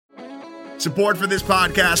Support for this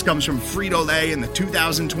podcast comes from Frito-Lay and the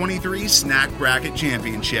 2023 Snack Bracket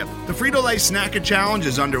Championship. The Frito-Lay Snack-A Challenge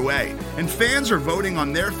is underway, and fans are voting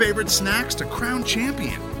on their favorite snacks to crown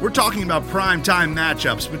champion. We're talking about prime-time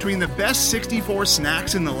matchups between the best 64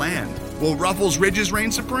 snacks in the land. Will Ruffles Ridges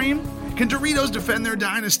reign supreme? Can Doritos defend their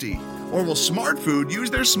dynasty? Or will Smart Food use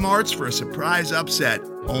their smarts for a surprise upset?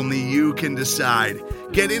 Only you can decide.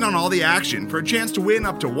 Get in on all the action for a chance to win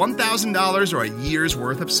up to $1,000 or a year's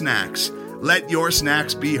worth of snacks. Let your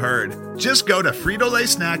snacks be heard. Just go to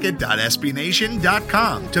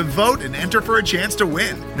fritolaysnacket.sbnation.com to vote and enter for a chance to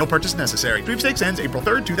win. No purchase necessary. Sweepstakes ends April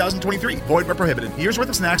 3rd, 2023. Void where prohibited. Year's worth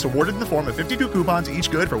of snacks awarded in the form of 52 coupons, each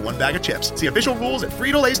good for one bag of chips. See official rules at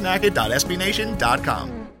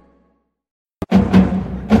fritolaysnacket.sbnation.com.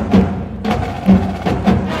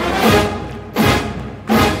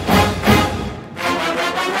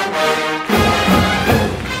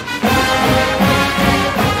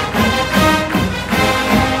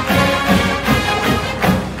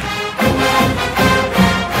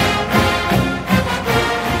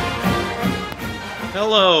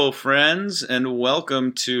 Hello, friends, and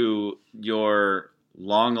welcome to your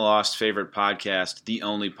long-lost favorite podcast, The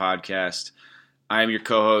Only Podcast. I am your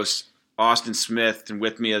co-host, Austin Smith, and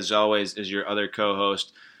with me, as always, is your other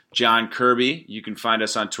co-host, John Kirby. You can find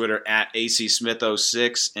us on Twitter at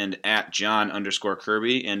ACSmith06 and at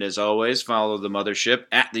John_Kirby. And as always, follow the mothership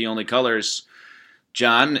at The Only Colors.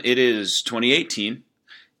 John, it is 2018,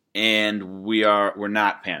 and we're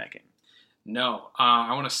not panicking. No,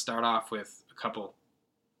 I want to start off with a couple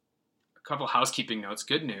housekeeping notes.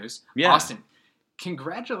 Good news. Yeah. Austin,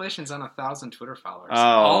 congratulations on 1,000 Twitter followers. Oh.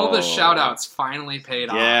 All the shout-outs finally paid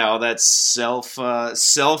off. Yeah, all that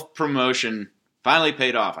self-promotion finally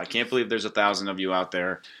paid off. I can't believe there's 1,000 of you out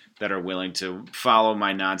there that are willing to follow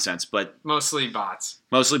my nonsense, but mostly bots.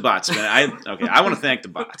 Man, I want to thank the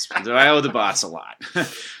bots. I owe the bots a lot. But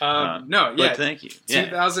thank you.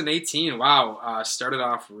 2018, wow, started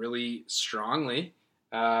off really strongly.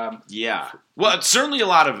 Well, it's certainly a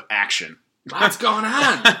lot of action. Lots going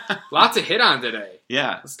on. Lots to hit on today.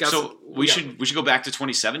 Yeah. So we should go back to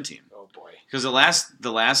 2017. Oh boy. Because the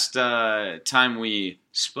last time we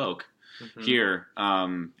spoke here,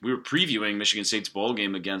 we were previewing Michigan State's bowl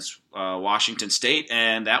game against Washington State,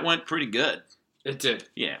 and that went pretty good. It did.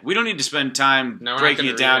 Yeah. We don't need to spend time breaking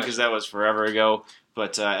it down because that was forever ago.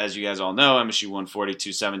 But as you guys all know, MSU won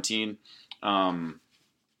 42-17. And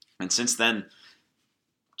since then,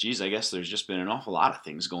 geez, I guess there's just been an awful lot of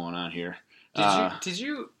things going on here. Did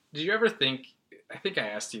you ever think, I think I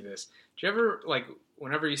asked you this, do you ever, like,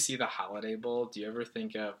 whenever you see the Holiday Bowl, do you ever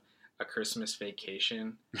think of A Christmas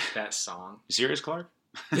Vacation, that song? You serious, Clark?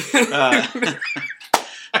 I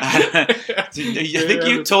think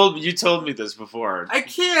you told me this before. I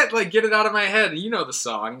can't, get it out of my head. You know the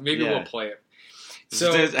song. Maybe we'll play it. So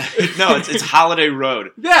it's Holiday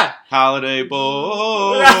Road. Yeah. Holiday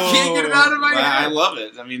Bowl. I can't get it out of my head. I love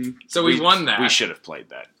it. I mean, so we won that. We should have played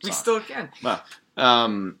that song. We still can. Well,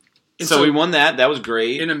 so we won that. That was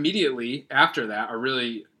great. And immediately after that, a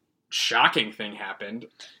really shocking thing happened.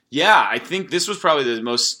 Yeah, I think this was probably the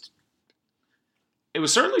most. It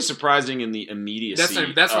was certainly surprising in the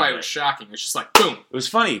immediacy. That's why it was shocking. It was just like boom. It was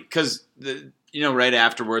funny because right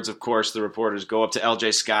afterwards, of course, the reporters go up to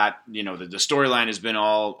LJ Scott. The storyline has been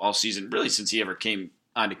all season, really since he ever came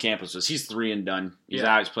onto campus. He's 3 and done. He's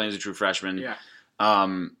out. He's playing as a true freshman. Yeah.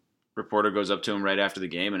 Reporter goes up to him right after the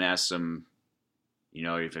game and asks him, we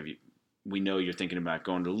know you're thinking about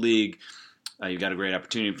going to the league. You've got a great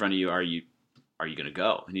opportunity in front of you. Are you going to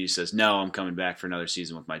go? And he says, no, I'm coming back for another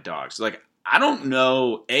season with my dogs. I don't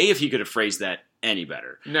know, A, if he could have phrased that any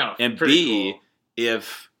better. No. And B, cool.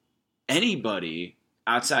 If anybody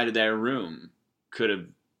outside of that room could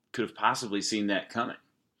have possibly seen that coming.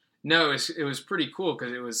 No, it was pretty cool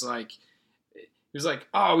because it was like,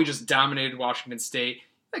 oh, we just dominated Washington State.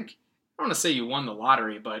 I don't want to say you won the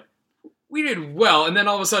lottery, but we did well. And then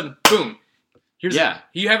all of a sudden, boom. You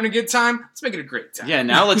having a good time? Let's make it a great time. Yeah,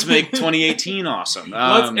 now let's make 2018 awesome. And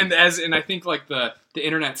I think the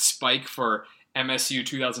internet spike for MSU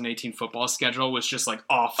 2018 football schedule was just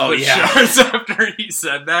off the charts after he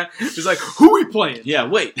said that. It was like, who are we playing? Yeah,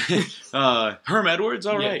 wait. Herm Edwards,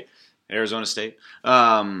 all right. Arizona State.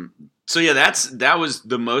 So yeah, that was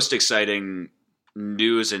the most exciting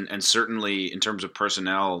news and certainly in terms of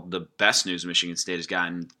personnel, the best news Michigan State has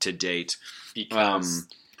gotten to date. Because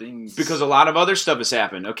a lot of other stuff has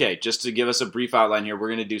happened. Okay, just to give us a brief outline here, we're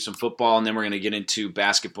going to do some football and then we're going to get into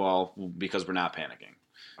basketball because we're not panicking.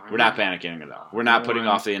 We're not panicking at all. We're not putting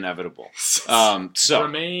off the inevitable. So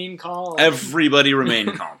remain calm. Everybody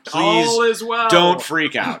remain calm. Please all is well. Don't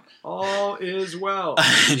freak out. All is well.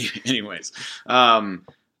 Anyways.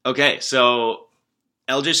 Okay, so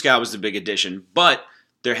LJ Scott was the big addition, but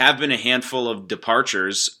there have been a handful of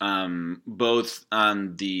departures, both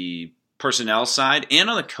on the personnel side and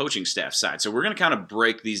on the coaching staff side. So we're going to kind of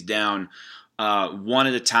break these down one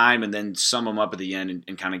at a time and then sum them up at the end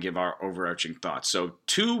and kind of give our overarching thoughts. So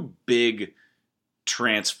 2 big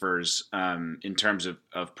transfers in terms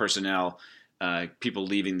of personnel, people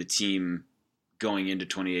leaving the team going into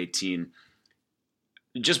 2018.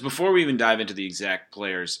 Just before we even dive into the exact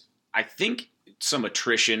players, I think some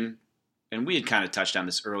attrition, and we had kind of touched on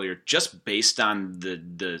this earlier, just based on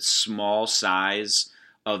the small size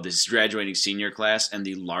of this graduating senior class and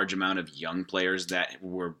the large amount of young players that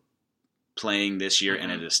were playing this year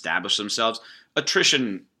and had established themselves,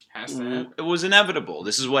 attrition was inevitable.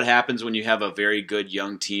 This is what happens when you have a very good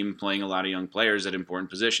young team playing a lot of young players at important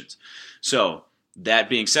positions. So that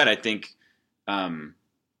being said, I think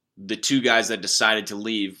the 2 guys that decided to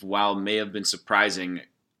leave, while may have been surprising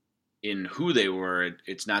in who they were,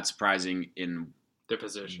 it's not surprising in their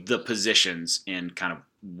positions. The positions and kind of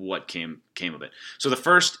what came of it. So the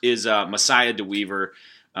first is Messiah deWeaver,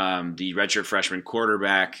 the redshirt freshman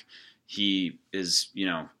quarterback. He is,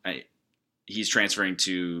 he's transferring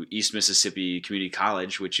to East Mississippi Community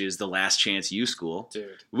College, which is the last chance U school, dude,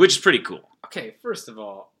 which is pretty cool. Okay, first of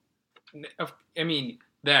all, I mean,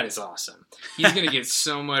 that is awesome. He's going to get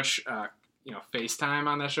so much, FaceTime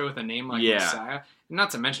on that show with a name like Messiah.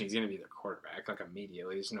 Not to mention he's going to be their quarterback, like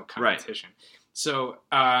immediately. There's no competition. Right. So,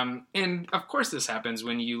 and of course this happens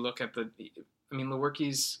when you look at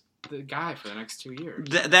Lewerke's the guy for the next 2 years.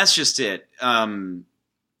 That's just it.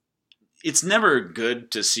 It's never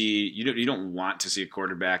good to see, you don't want to see a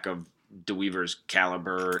quarterback of deWeaver's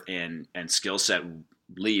caliber and skill set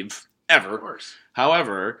leave ever. Of course.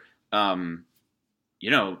 However, when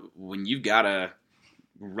you've got a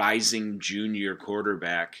rising junior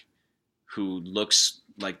quarterback who looks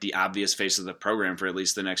like the obvious face of the program for at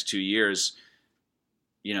least the next 2 years,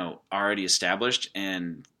 already established,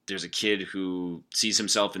 and there's a kid who sees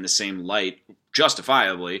himself in the same light,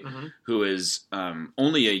 justifiably, who is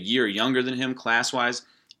only a year younger than him class-wise,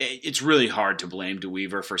 it's really hard to blame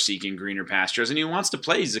deWeaver for seeking greener pastures, and he wants to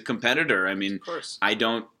play. He's a competitor. I mean, of course. I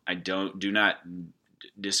do not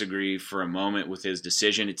disagree for a moment with his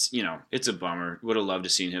decision. It's it's a bummer. Would have loved to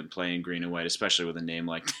seen him play in green and white, especially with a name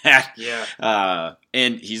like that. Yeah.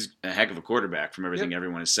 And he's a heck of a quarterback from everything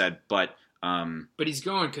everyone has said. But he's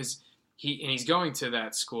going because he's going to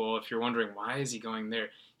that school. If you're wondering why is he going there,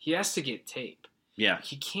 he has to get tape. Yeah.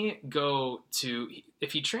 He can't go to,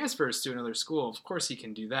 if he transfers to another school, of course he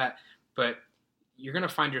can do that, but you're going to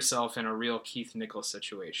find yourself in a real Keith Nichols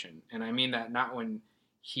situation. And I mean that not when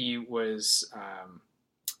he was,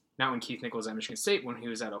 not when Keith Nichols was at Michigan State, when he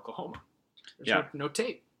was at Oklahoma. There's no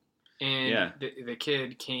tape. And the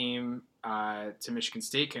kid came to Michigan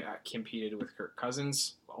State, competed with Kirk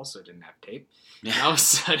Cousins, who also didn't have tape. Yeah.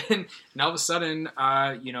 And all of a sudden,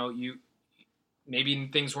 you maybe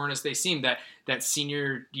things weren't as they seemed. That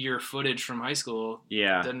senior year footage from high school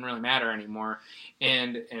doesn't really matter anymore.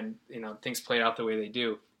 And things played out the way they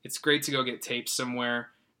do. It's great to go get tape somewhere,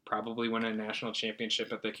 probably win a national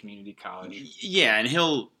championship at the community college. Yeah, and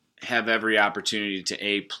he'll have every opportunity to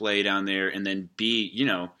A, play down there, and then B,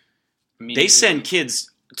 they send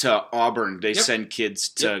kids to Auburn. They send kids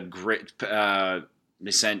to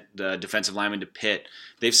they sent the defensive lineman to Pitt.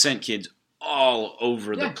 They've sent kids all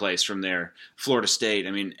over the place from there. Florida State,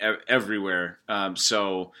 I mean, everywhere.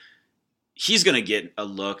 So he's going to get a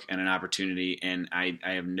look and an opportunity, and I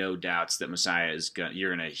have no doubts that Messiah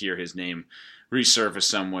you're going to hear his name resurface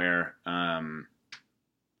somewhere.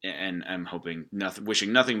 And I'm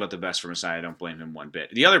wishing nothing but the best for Messiah. I don't blame him one bit.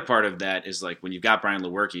 The other part of that is like when you've got Brian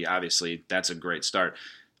Lewerke, obviously that's a great start.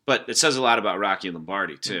 But it says a lot about Rocky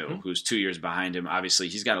Lombardi too, who's 2 years behind him. Obviously,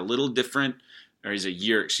 he's got a little different, or he's a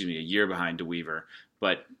year behind deWeaver.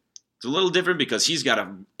 But it's a little different because he's got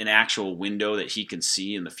an actual window that he can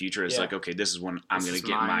see in the future. It's like, okay, this is when I'm going to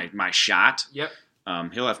get my shot. Yep.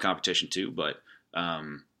 He'll have competition too, but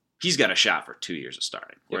he's got a shot for 2 years of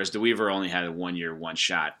starting, whereas deWeaver only had a 1 year, one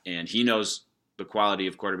shot, and he knows the quality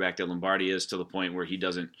of quarterback that Lombardi is to the point where he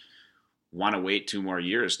doesn't want to wait 2 more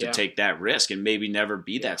years to take that risk and maybe never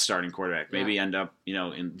be that starting quarterback. Maybe end up,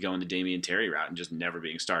 in going the Damian Terry route and just never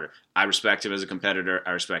being a starter. I respect him as a competitor.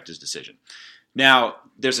 I respect his decision. Now,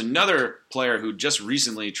 there's another player who just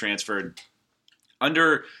recently transferred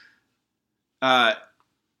under I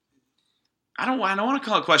don't want to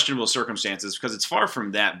call it questionable circumstances because it's far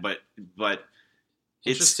from that, but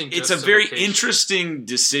It's a very interesting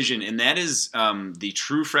decision, and that is the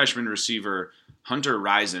true freshman receiver Hunter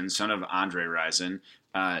Rison, son of Andre Rison,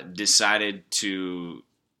 decided to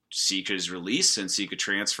seek his release and seek a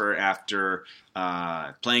transfer after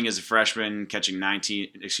playing as a freshman, catching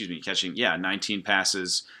 19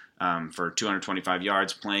 passes for 225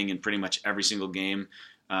 yards, playing in pretty much every single game.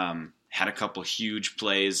 Had a couple huge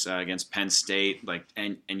plays against Penn State,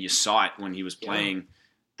 and you saw it when he was playing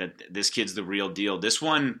that this kid's the real deal. This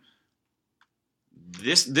one's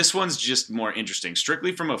just more interesting,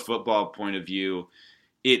 strictly from a football point of view.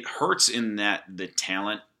 It hurts in that the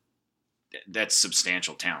talent. That's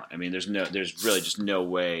substantial talent. I mean, there's really just no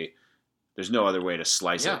way. There's no other way to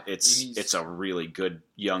slice it. It's a really good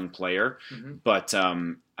young player. Mm-hmm. But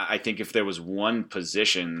I think if there was one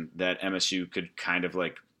position that MSU could kind of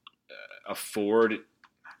afford in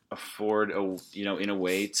a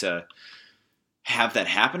way to have that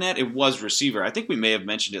happen at, it was receiver. I think we may have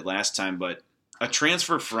mentioned it last time, but a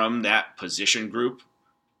transfer from that position group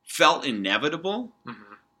felt inevitable.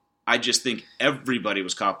 Mm-hmm. I just think everybody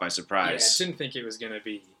was caught by surprise. Yeah, I didn't think it was going to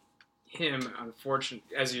be him.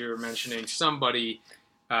 Unfortunately, as you were mentioning, somebody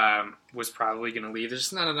was probably going to leave. There's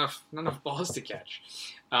just not enough balls to catch.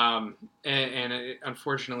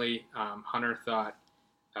 Unfortunately, Hunter thought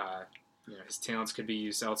his talents could be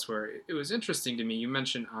used elsewhere. It was interesting to me. You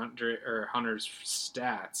mentioned Hunter's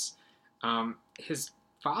stats. His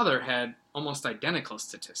father had almost identical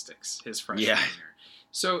statistics his freshman year.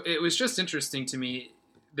 So it was just interesting to me.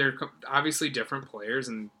 They're obviously different players,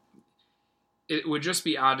 and it would just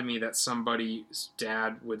be odd to me that somebody's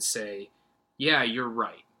dad would say, yeah, you're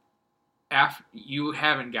right. You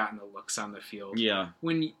haven't gotten the looks on the field. Yeah.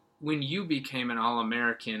 When you became an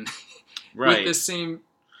All-American right. with the same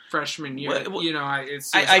freshman year,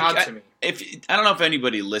 it's odd to me. I don't know if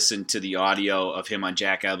anybody listened to the audio of him on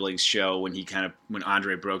Jack Ebling's show when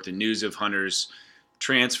Andre broke the news of Hunter's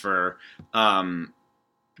transfer.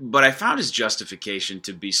 But I found his justification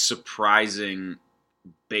to be surprising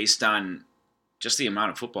based on just the amount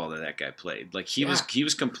of football that guy played. He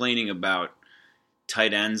was complaining about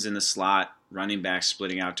tight ends in the slot, running backs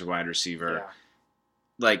splitting out to wide receiver.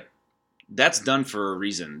 Yeah. That's done for a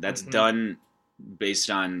reason. That's done based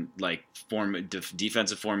on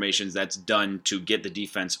defensive formations. That's done to get the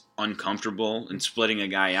defense uncomfortable and splitting a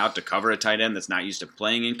guy out to cover a tight end that's not used to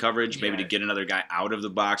playing in coverage, maybe to get another guy out of the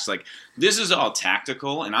box. This is all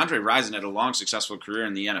tactical, and Andre Rison had a long, successful career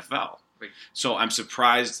in the NFL. So I'm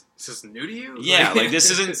surprised. Is this new to you? Yeah, this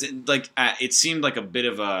isn't it seemed like a bit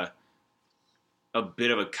of a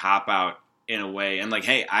cop out in a way. And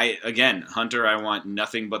Hunter, I want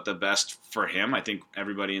nothing but the best for him. I think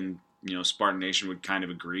everybody in Spartan Nation would kind of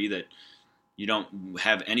agree that you don't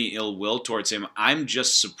have any ill will towards him. I'm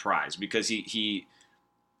just surprised because he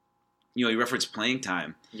referenced playing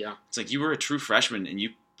time. Yeah, it's you were a true freshman and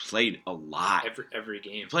you played a lot. Every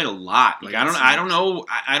game. You played a lot. I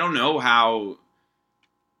don't know how.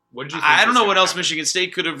 What did you think I don't know what else Michigan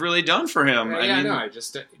State could have really done for him. I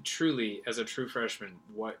just truly, as a true freshman,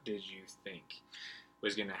 what did you think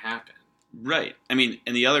was going to happen? Right. I mean,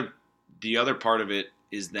 and the other part of it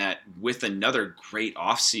is that with another great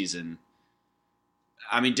offseason,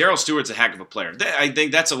 Darryl Stewart's a heck of a player. I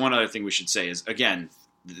think that's one other thing we should say is, again,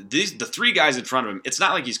 the three guys in front of him, it's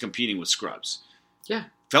not like he's competing with scrubs. Yeah.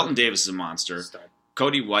 Felton Davis is a monster. Stud.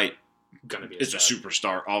 Cody White is a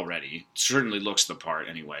superstar already. Certainly looks the part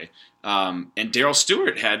anyway. And Darryl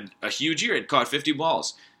Stewart had a huge year. He caught 50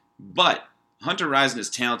 balls. But Hunter Rison is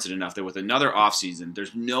talented enough that with another offseason,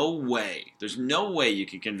 there's no way you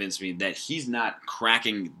can convince me that he's not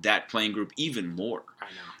cracking that playing group even more. I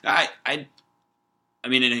know.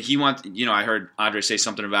 I heard Andre say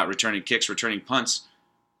something about returning kicks, returning punts.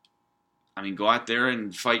 Go out there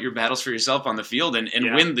and fight your battles for yourself on the field and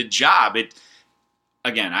win the job.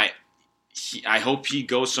 I hope he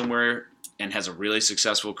goes somewhere and has a really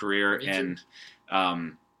successful career. And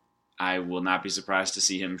I will not be surprised to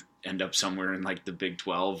see him end up somewhere in the Big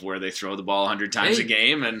 12 where they throw the ball 100 times a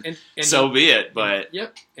game, and so be it. But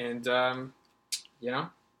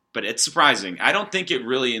but it's surprising. I don't think it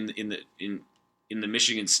really in the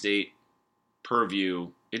Michigan State purview.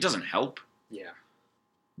 It doesn't help. Yeah,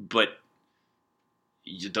 but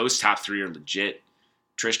those top three are legit.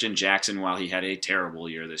 Tristan Jackson, while he had a terrible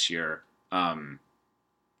year this year,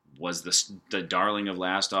 was the darling of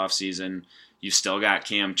last offseason. You've still got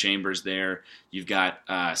Cam Chambers there. You've got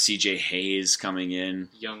C.J. Hayes coming in.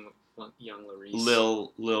 Young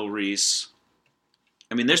Larice. Lil Reese.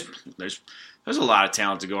 There's a lot of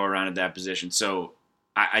talent to go around at that position. So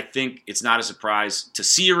I think it's not a surprise to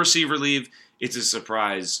see a receiver leave. It's a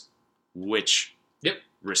surprise which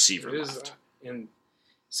receiver left. And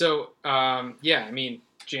So, yeah, I mean,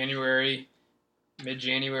 January,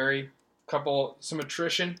 mid-January, some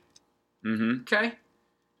attrition. Mm-hmm. Okay.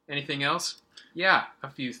 Anything else? Yeah, a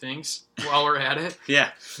few things while we're at it.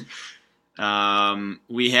 Yeah.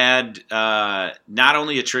 We had not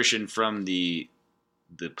only attrition from the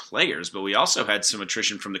players, but we also had some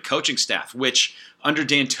attrition from the coaching staff, which under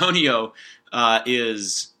D'Antonio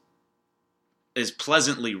is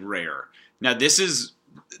pleasantly rare. Now, this is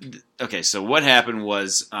okay. So what happened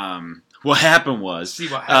was See what happened.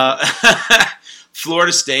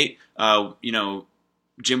 Florida State.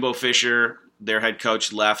 Jimbo Fisher, their head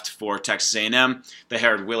coach, left for Texas A&M. They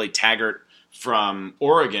hired Willie Taggart from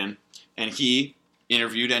Oregon, and he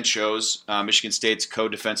interviewed and chose Michigan State's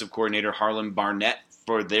co-defensive coordinator Harlan Barnett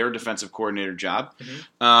for their defensive coordinator job.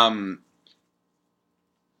 Mm-hmm.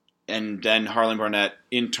 And then Harlan Barnett,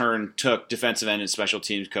 in turn, took defensive end and special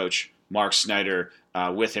teams coach Mark Snyder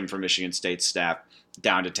with him from Michigan State's staff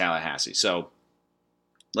down to Tallahassee. So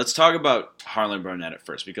let's talk about Harlan Barnett at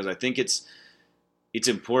first, because I think it's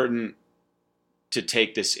important to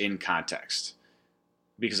take this in context.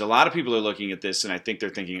 Because a lot of people are looking at this, and I think they're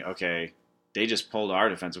thinking, okay, they just pulled our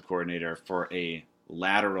defensive coordinator for a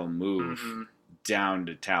lateral move down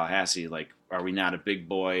to Tallahassee. Like, are we not a big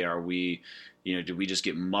boy? Are we, did we just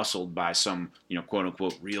get muscled by some, quote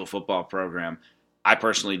unquote, real football program? I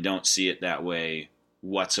personally don't see it that way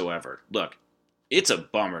whatsoever. Look, it's a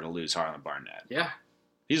bummer to lose Harlan Barnett. Yeah.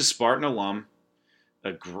 He's a Spartan alum,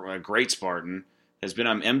 a great Spartan, has been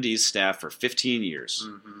on MD's staff for 15 years,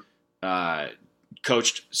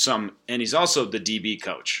 coached some, and he's also the DB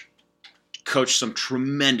coach. Coached some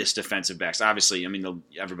tremendous defensive backs. Obviously, I mean,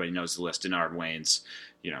 everybody knows the list. Denard Waynes,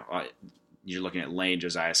 you're looking at Lane,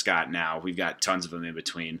 Josiah Scott now. We've got tons of them in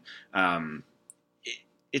between.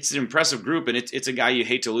 It's an impressive group, and it's a guy you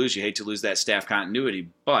hate to lose. You hate to lose that staff continuity,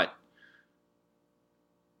 but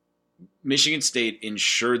Michigan State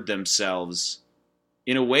insured themselves.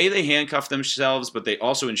 In a way, they handcuffed themselves, but they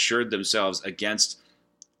also insured themselves against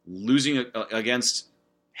losing, against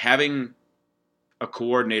having a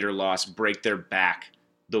coordinator loss break their back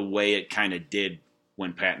the way it kind of did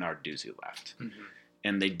when Pat Narduzzi left. Mm-hmm.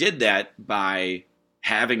 And they did that by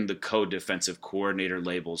having the co-defensive coordinator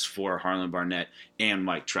labels for Harlan Barnett and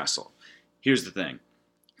Mike Tressel. Here's the thing.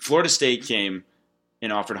 Florida State came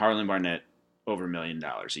and offered Harlan Barnett over $1 million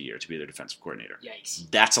a year to be their defensive coordinator. Yikes.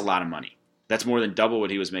 That's a lot of money. That's more than double what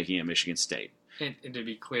he was making at Michigan State. And to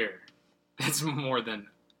be clear, that's more than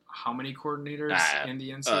how many coordinators in the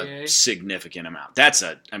NCAA? A significant amount. That's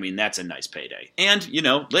a nice payday. And,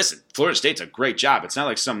 listen, Florida State's a great job. It's not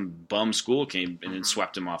like some bum school came in and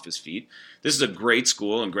swept him off his feet. This is a great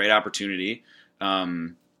school and great opportunity,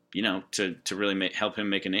 to really help him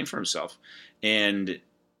make a name for himself. And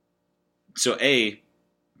so,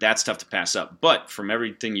 that's tough to pass up. But from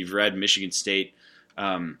everything you've read, Michigan State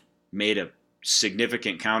made a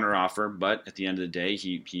significant counteroffer, but at the end of the day,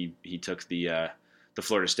 he took the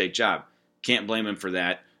Florida State job. Can't blame him for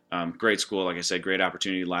that. Great school, like I said, great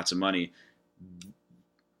opportunity, lots of money.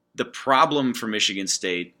 The problem for Michigan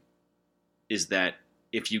State is that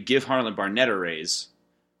if you give Harlan Barnett a raise,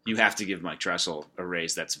 you have to give Mike Tressel a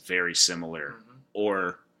raise that's very similar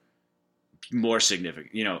or more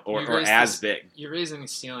significant, or as big. You're raising the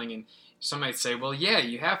ceiling, and some might say, well, yeah,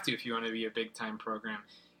 you have to if you want to be a big-time program.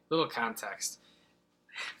 Little context.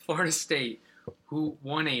 Florida State, who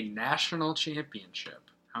won a national championship,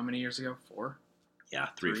 how many years ago? 4? Yeah,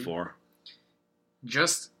 3, 4.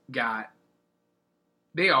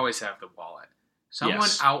 They always have the wallet. Someone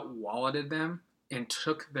out-walleted them and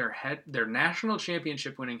took their national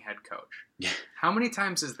championship winning head coach. Yeah. How many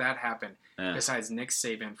times has that happened besides Nick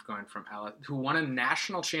Saban going from LSU, who won a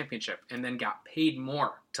national championship and then got paid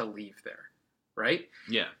more to leave there, right?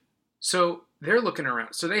 Yeah. So they're looking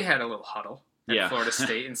around. So they had a little huddle at Florida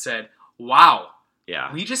State and said, wow,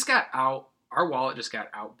 we just got out. Our wallet just got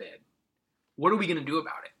outbid. What are we going to do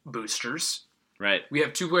about it? Boosters. Right. We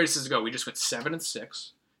have 2 places to go. We just went 7-6.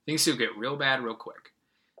 Things will get real bad real quick.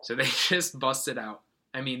 So they just busted out.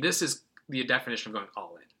 I mean, this is the definition of going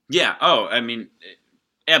all in. Yeah. Oh, I mean,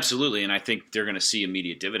 absolutely. And I think they're going to see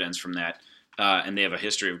immediate dividends from that. And they have a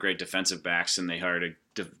history of great defensive backs, and they hired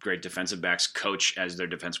a great defensive backs coach as their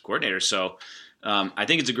defensive coordinator. So I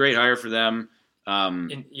think it's a great hire for them.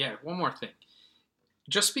 And one more thing.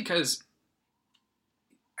 Just because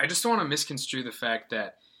I just don't want to misconstrue the fact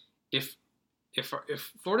that if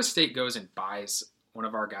Florida State goes and buys one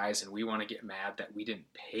of our guys and we want to get mad that we didn't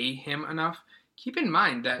pay him enough, keep in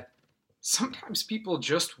mind that sometimes people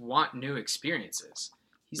just want new experiences.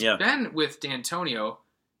 He's been with D'Antonio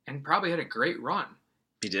and probably had a great run.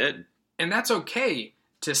 He did. And that's okay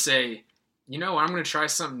to say, you know, I'm going to try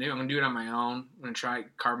something new. I'm going to do it on my own. I'm going to try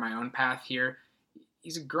carve my own path here.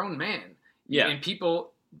 He's a grown man. Yeah. And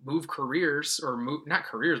people move careers not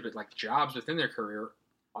careers, but like jobs within their career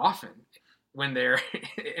often when they're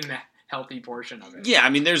in the healthy portion of it. Yeah, I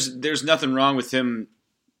mean, there's nothing wrong with him,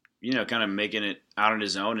 you know, kind of making it out on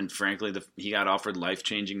his own. And frankly, he got offered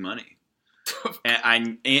life-changing money.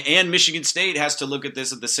 And Michigan State has to look at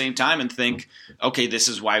this at the same time and think, okay, this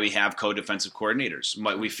is why we have co-defensive coordinators.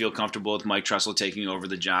 We feel comfortable with Mike Tressel taking over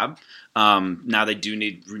the job. Now they do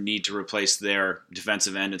need to replace their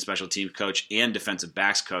defensive end and special teams coach and defensive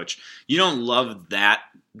backs coach. You don't love that.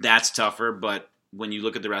 That's tougher. But when you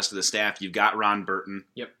look at the rest of the staff, you've got Ron Burton.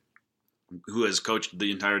 Yep. Who has coached the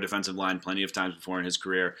entire defensive line plenty of times before in his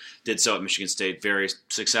career, did so at Michigan State very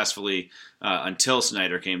successfully until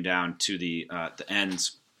Snyder came down to the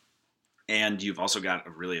ends. And you've also got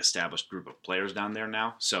a really established group of players down there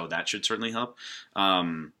now, so that should certainly help.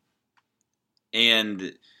 And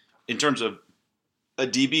in terms of a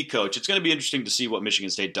DB coach, it's going to be interesting to see what Michigan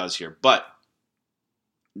State does here. But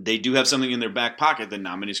they do have something in their back pocket that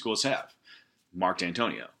not many schools have. Mark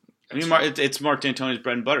D'Antonio. I mean, it's Mark D'Antonio's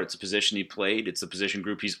bread and butter. It's a position he played. It's the position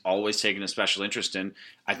group he's always taken a special interest in.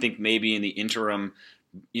 I think maybe in the interim,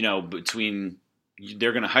 you know, between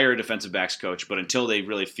they're going to hire a defensive backs coach, but until they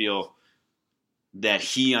really feel that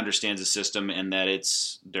he understands the system and that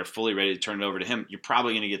they're fully ready to turn it over to him, you're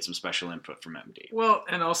probably going to get some special input from MD. Well,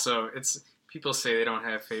 and also people say they don't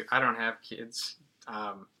have I don't have kids.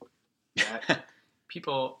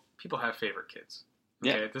 People have favorite kids.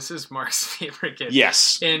 Okay, yeah. This is Mark's favorite kid.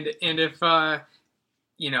 Yes. And if,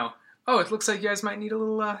 you know, it looks like you guys might need a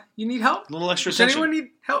little, you need help? A little extra Does attention. anyone need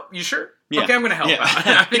help? You sure? Yeah. Okay, I'm going to help Yeah.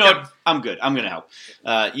 out. You know what? I'm good. I'm going to help.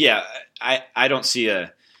 I don't see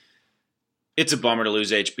it's a bummer to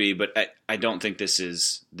lose HB, but I don't think this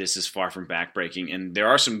is far from backbreaking. And there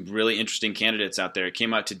are some really interesting candidates out there. It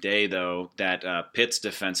came out today, though, that Pitt's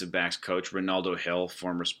defensive backs coach, Ronaldo Hill,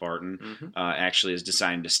 former Spartan, actually is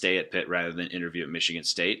deciding to stay at Pitt rather than interview at Michigan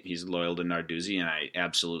State. He's loyal to Narduzzi, and I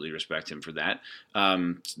absolutely respect him for that.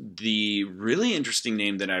 The really interesting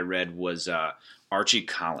name that I read was Archie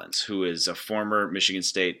Collins, who is a former Michigan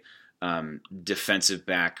State defensive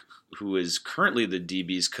back who is currently the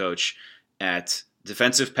DB's coach at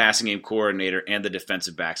defensive passing game coordinator and the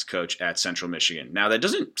defensive backs coach at Central Michigan. Now, that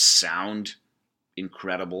doesn't sound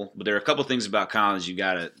incredible, but there are a couple things about Collins you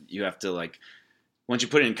have to, like, once you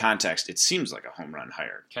put it in context, it seems like a home run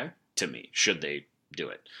hire to me, should they do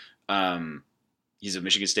it. He's a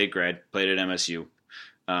Michigan State grad, played at MSU,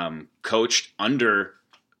 coached under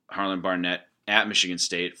Harlan Barnett at Michigan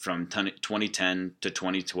State from 2010 to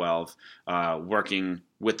 2012, working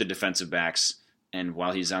with the defensive backs, and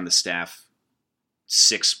while he's on the staff,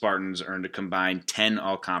 6 Spartans earned a combined 10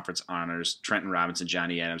 all-conference honors. Trenton Robinson,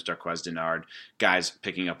 Johnny Adams, Darquez Denard, guys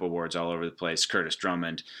picking up awards all over the place. Curtis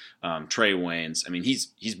Drummond, Trey Waynes. I mean,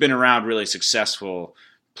 he's been around really successful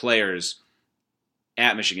players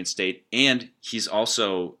at Michigan State, and he's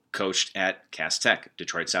also coached at Cass Tech,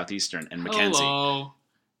 Detroit Southeastern, and Mackenzie. Hello.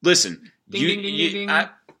 Listen, Ding, ding.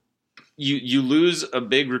 You lose a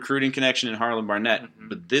big recruiting connection in Harlan Barnett,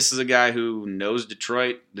 but this is a guy who knows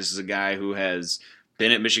Detroit. This is a guy who has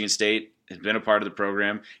been at Michigan State, has been a part of the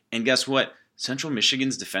program. And guess what? Central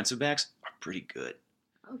Michigan's defensive backs are pretty good.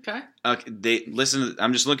 Okay.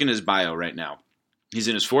 I'm just looking at his bio right now. He's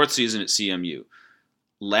in his 4th season at CMU.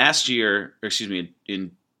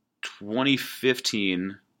 In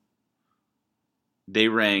 2015, they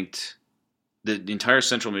ranked... The entire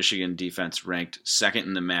Central Michigan defense ranked 2nd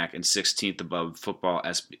in the MAC and 16th above football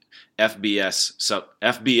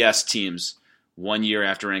FBS teams 1 year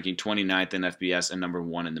after ranking 29th in FBS and number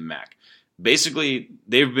 1 in the MAC. Basically,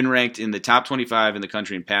 they've been ranked in the top 25 in the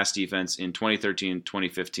country in pass defense in 2013,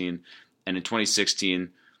 2015, and in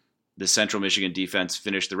 2016, the Central Michigan defense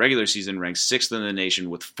finished the regular season ranked 6th in the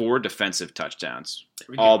nation with 4 defensive touchdowns,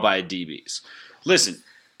 all by DBs. Listen,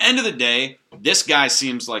 end of the day, this guy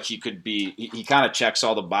seems like he could be. He kind of checks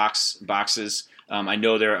all the boxes.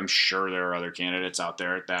 I'm sure there are other candidates out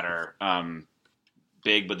there that are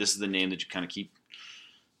big, but this is the name that you kind of keep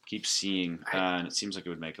seeing, and it seems like it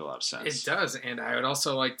would make a lot of sense. It does, and I would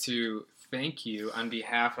also like to thank you on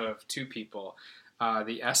behalf of 2 people.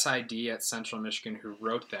 The SID at Central Michigan who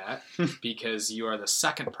wrote that, because you are the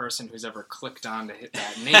 2nd person who's ever clicked on to hit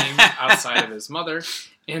that name outside of his mother.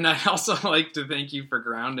 And I'd also like to thank you for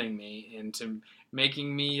grounding me into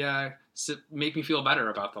making me make me feel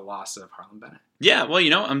better about the loss of Harlan Bennett. Yeah, well,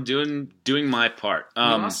 I'm doing my part. You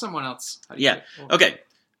lost someone else. Okay.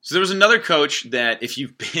 So there was another coach that, if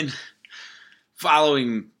you've been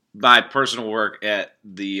following my personal work at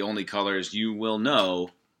the Only Colors, you will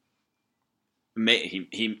know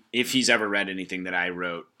if he's ever read anything that I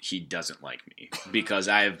wrote, he doesn't like me because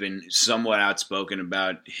I have been somewhat outspoken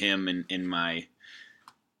about him and in my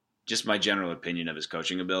general opinion of his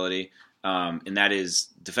coaching ability, and that is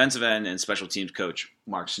defensive end and special teams coach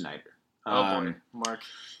Mark Snyder. Boy, Mark.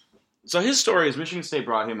 So his story is Michigan State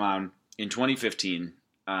brought him on in 2015,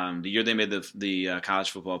 the year they made the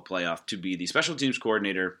college football playoff, to be the special teams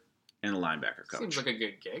coordinator and the linebacker coach. Seems like a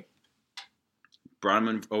good gig. Brought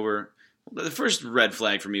him over. The first red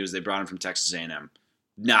flag for me was they brought him from Texas A&M.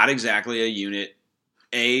 Not exactly a unit,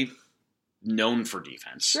 A, known for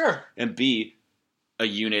defense. Sure. And B, a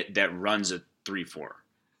unit that runs a 3-4,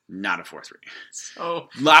 not a 4-3. So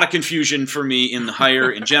a lot of confusion for me in the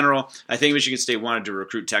hire in general. I think Michigan State wanted to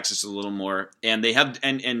recruit Texas a little more, and they have.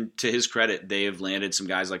 And to his credit, they have landed some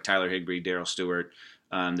guys like Tyler Higbee, Darryl Stewart.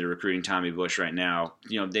 They're recruiting Tommy Bush right now.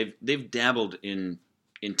 You know, they've dabbled in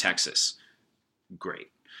Texas.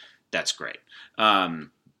 Great, that's great.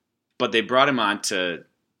 But they brought him on to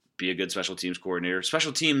be a good special teams coordinator.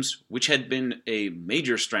 Special teams, which had been a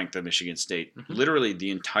major strength of Michigan State, literally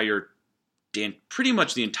pretty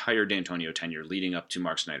much the entire D'Antonio tenure leading up to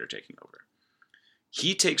Mark Snyder taking over.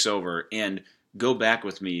 He takes over, and go back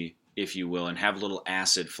with me, if you will, and have a little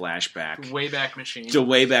acid flashback. Wayback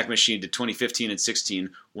Machine to 2015 and 16,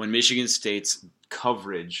 when Michigan State's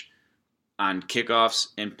coverage on kickoffs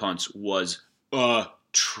and punts was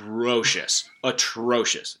atrocious.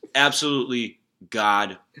 Absolutely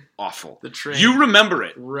god-awful. The train. You remember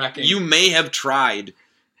it. Wrecking. You may have tried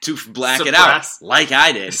to black it out like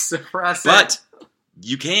I did. Suppress but it.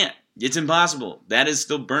 You can't. It's impossible. That is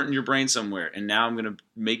still burnt in your brain somewhere, and now I'm going to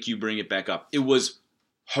make you bring it back up. It was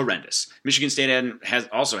horrendous. Michigan State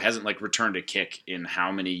hasn't like returned a kick in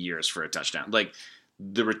how many years for a touchdown. Like,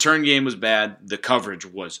 the return game was bad. The coverage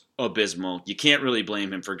was abysmal. You can't really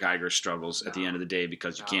blame him for Geiger's struggles at the end of the day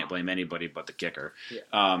because you can't blame anybody but the kicker.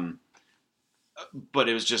 Yeah. But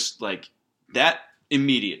it was just like that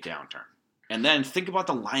immediate downturn. And then think about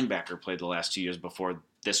the linebacker play the last 2 years before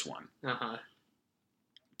this one.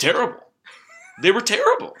 Terrible. They were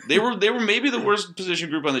terrible. They were maybe the worst position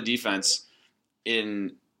group on the defense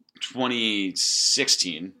in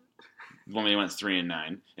 2016 when they went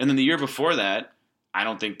 3-9. And then the year before that, I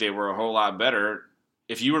don't think they were a whole lot better.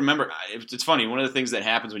 If you remember, it's funny, one of the things that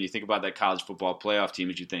happens when you think about that college football playoff team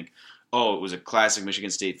is you think, oh, it was a classic Michigan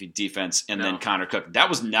State defense, and then Connor Cook. That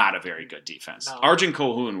was not a very good defense. No. Arjun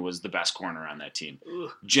Colquhoun was the best corner on that team.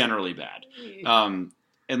 Ugh. Generally bad. And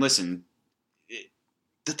listen,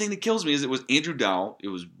 the thing that kills me is it was Andrew Dowell, it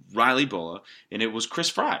was Riley Bulla, and it was Chris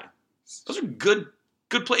Fry. Those are good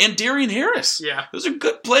players. And Darian Harris. Yeah. Those are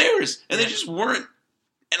good players. And they just weren't.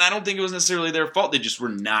 And I don't think it was necessarily their fault. They just were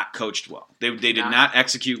not coached well. They did not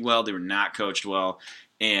execute well. They were not coached well.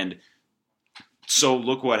 And so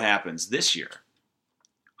look what happens this year.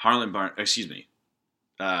 Mark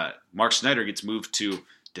Snyder gets moved to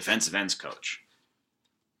defensive ends coach.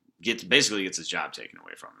 Basically gets his job taken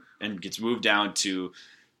away from him and gets moved down to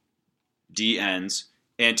D ends.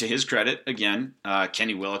 And to his credit, again,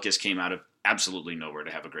 Kenny Willekes came out of absolutely nowhere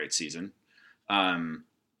to have a great season.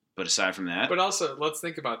 But aside from that... But also, let's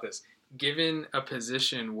think about this. Given a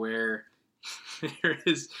position where there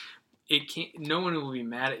is... no one will be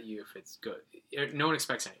mad at you if it's good. No one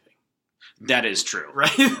expects anything. That is true.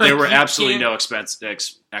 Right? There were absolutely no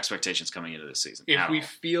expectations coming into this season. If we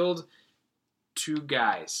field two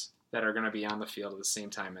guys that are going to be on the field at the same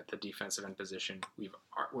time at the defensive end position,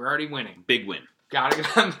 we're already winning. Big win. Got to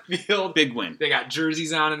get on the field. Big win. They got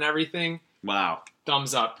jerseys on and everything. Wow.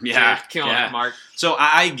 Thumbs up. Yeah. Dude, killing it, Mark. So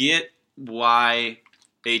I get why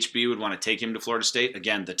HB would want to take him to Florida State.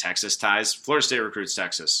 Again, the Texas ties. Florida State recruits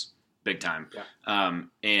Texas big time. Yeah.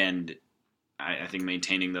 And I think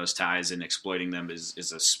maintaining those ties and exploiting them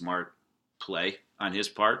is a smart play on his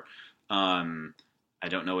part. I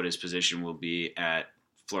don't know what his position will be at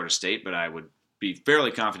Florida State, but I would be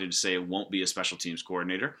fairly confident to say it won't be a special teams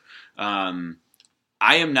coordinator.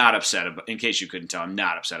 I am not upset about, in case you couldn't tell, I'm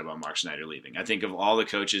not upset about Mark Snyder leaving. I think of all the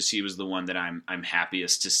coaches, he was the one that I'm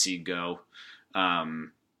happiest to see go. I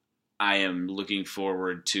am looking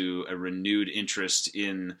forward to a renewed interest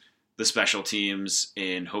in the special teams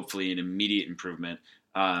and hopefully an immediate improvement.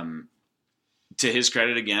 To his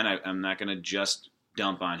credit, again, I'm not going to just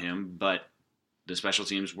dump on him, but the special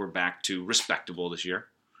teams were back to respectable this year,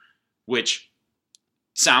 which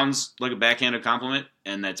sounds like a backhanded compliment,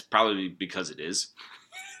 and that's probably because it is.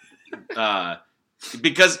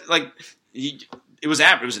 Because it was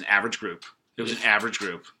an average group. It was an average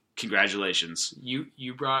group. Congratulations. You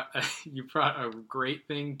brought a great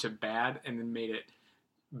thing to bad and then made it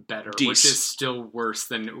better, Decent. which is still worse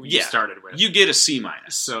than you started with. You get a C-.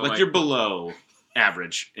 So you're below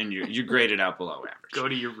average, and you're graded out below average. Go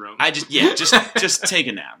to your room. Just take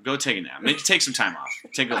a nap. Go take a nap. Maybe take some time off.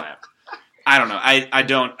 Take a nap. I don't know.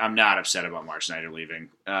 I'm not upset about Mark Snyder leaving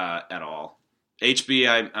at all.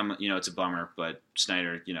 HB, I'm it's a bummer, but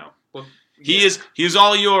Snyder, Well, he is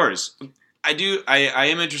all yours. I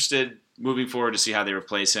am interested moving forward to see how they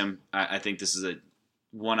replace him. I think this is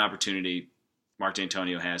one opportunity Mark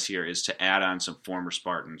D'Antonio has here is to add on some former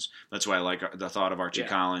Spartans. That's why I like the thought of Archie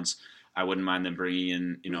Collins. I wouldn't mind them bringing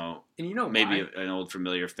in, maybe an old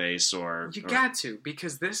familiar face got to,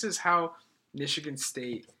 because this is how Michigan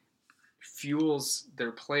State fuels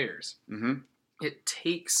their players. Mm-hmm. It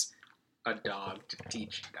takes a dog to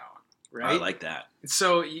teach a dog, right? I like that.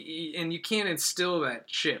 So, and you can't instill that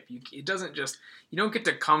chip. It doesn't just, you don't get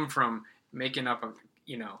to come from making up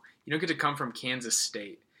you don't get to come from Kansas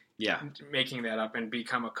State. Yeah. Making that up and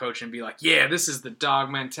become a coach and be like, yeah, this is the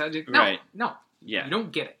dog mentality. No, right. No. Yeah. You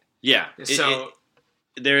don't get it. Yeah. So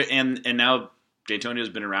and now D'Antonio's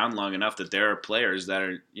been around long enough that there are players that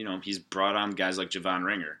are, he's brought on guys like Javon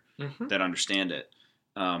Ringer that understand it.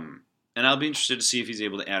 And I'll be interested to see if he's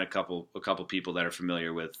able to add a couple people that are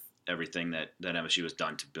familiar with everything that MSU has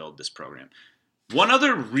done to build this program. One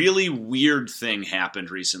other really weird thing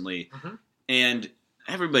happened recently, and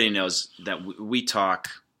everybody knows that we talk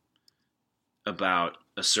about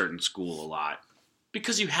a certain school a lot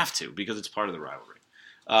because you have to, because it's part of the rivalry.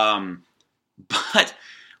 But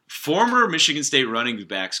former Michigan State running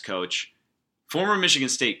backs coach, former Michigan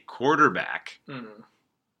State quarterback,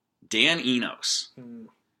 Dan Enos,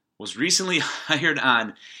 was recently hired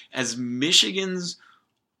on as Michigan's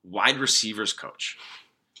wide receivers coach.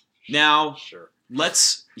 Now,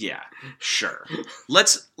 let's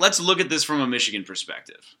look at this from a Michigan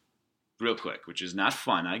perspective real quick, which is not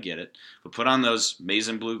fun, I get it, but put on those maize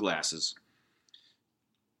and blue glasses.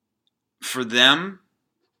 For them,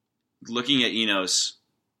 looking at Enos,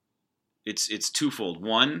 it's twofold.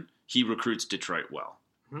 One, he recruits Detroit well.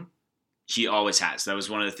 He always has. That was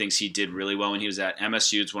one of the things he did really well when he was at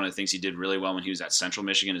MSU. It's one of the things he did really well when he was at Central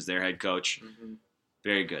Michigan as their head coach.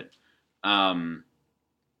 Very good. But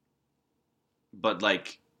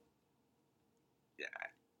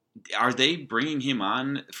are they bringing him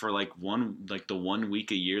on for the 1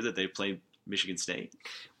 week a year that they play Michigan State?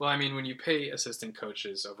 Well, I mean, when you pay assistant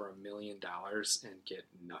coaches over $1 million and get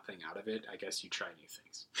nothing out of it, I guess you try new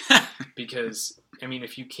things. Because, I mean,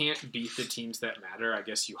 if you can't beat the teams that matter, I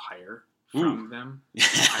guess you hire from them.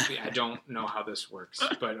 I don't know how this works,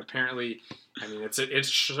 but apparently, I mean, it's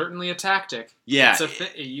certainly a tactic. Yeah. It's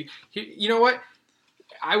a you know what?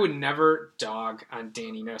 I would never dog on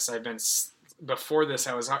Dan Enos. Before this,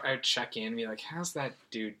 I'd check in and be like, how's that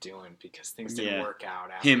dude doing? Because things didn't work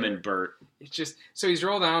out after. Him and Burt. It's just, so he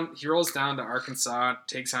rolls down to Arkansas,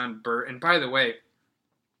 takes on Burt. And by the way,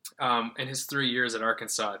 in his 3 years at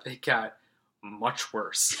Arkansas, they got much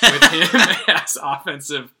worse with him as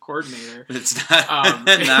offensive coordinator. It's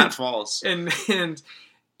not false. And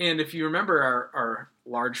if you remember our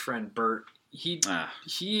large friend Burt, he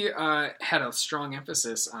had a strong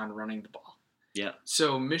emphasis on running the ball. Yeah.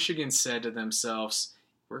 So Michigan said to themselves,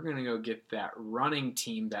 we're going to go get that running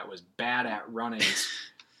team that was bad at running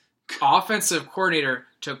offensive coordinator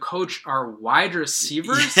to coach our wide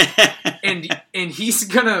receivers. and he's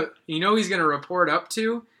going to, he's going to report up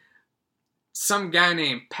to some guy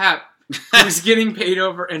named Pep who's getting paid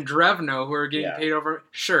over, and Drevno who are getting paid over.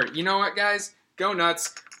 Sure. You know what, guys? Go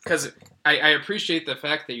nuts. Because I appreciate the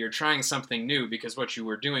fact that you're trying something new, because what you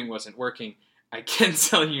were doing wasn't working. I can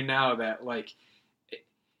tell you now that,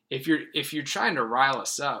 if you're trying to rile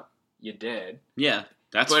us up, you did. Yeah,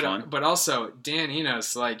 that's fun. But also, Dan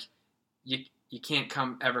Enos, you can't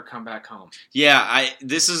ever come back home. Yeah,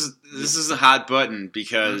 this is a hot button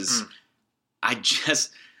because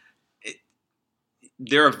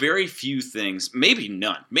there are very few things, maybe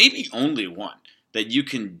none, maybe only one, that you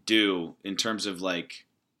can do in terms of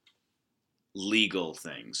legal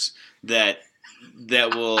things that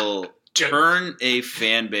will turn a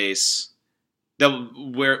fan base that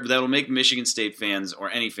will make Michigan State fans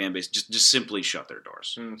or any fan base just simply shut their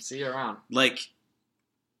doors. See you around.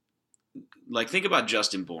 Think about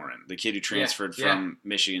Justin Boren, the kid who transferred from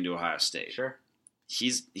Michigan to Ohio State. Sure.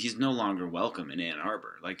 He's no longer welcome in Ann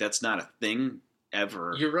Arbor. Andrew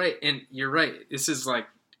Dakich. You're right. This is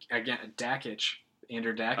again,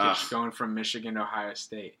 Andrew Dakich going from Michigan to Ohio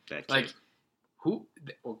State. That kid.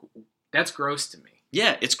 That's gross to me.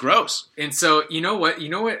 Yeah, it's gross. And so, you know what?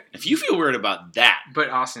 If you feel weird about that. But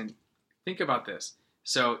Austin, think about this.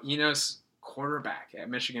 So, Enos, quarterback at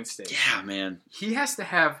Michigan State. Yeah, man. He has to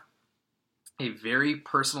have a very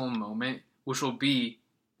personal moment, which will be,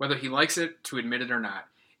 whether he likes it to admit it or not,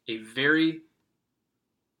 a very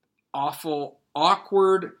awful,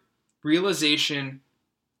 awkward realization,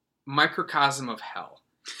 microcosm of hell.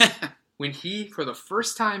 When he, for the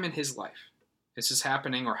first time in his life, this is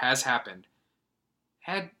happening or has happened,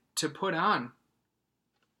 had to put on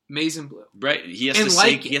maize and blue. Right. He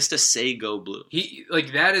has to say go blue.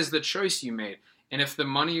 That is the choice you made. And if the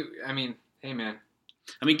money, I mean, hey man.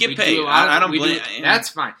 I mean, get paid. I don't blame. That's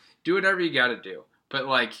fine. Do whatever you got to do. But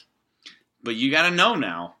you got to know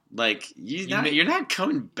now. You're not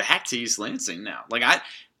coming back to East Lansing now.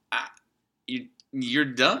 You're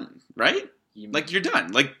done, right? You're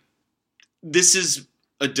done. This is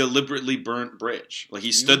a deliberately burnt bridge.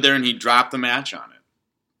 He stood there and he dropped the match on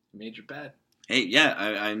it. Made your bed. Hey,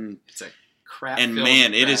 yeah, It's a crap. And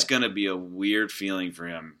man, it is going to be a weird feeling for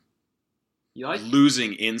him. You like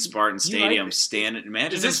losing in Spartan Stadium, like standing.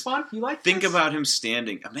 Imagine is this fun? You like? Think this? about him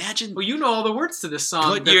standing. Imagine. Well, you know all the words to this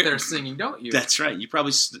song that they're singing, don't you? That's right. You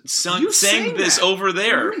probably sang this over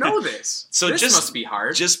there. You know this. So this must be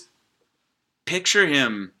hard. Just picture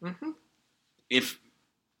him. Mm-hmm.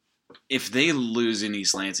 If they lose in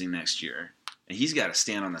East Lansing next year, and he's got to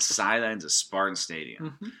stand on the sidelines of Spartan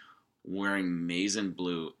Stadium, wearing maize and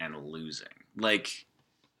blue and losing,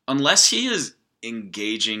 unless he is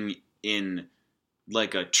engaging in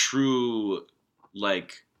a true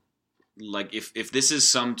if this is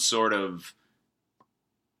some sort of,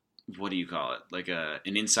 what do you call it,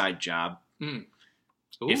 an inside job.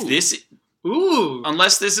 If this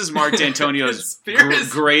unless this is Mark D'Antonio's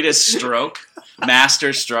greatest stroke,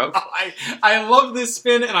 master stroke. I love this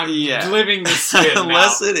spin, and I'm living this spin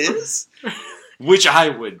unless now. It is, which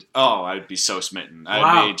I'd be so smitten.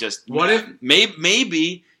 Wow. I'd be just, what if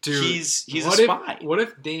maybe dude, he's a spy. What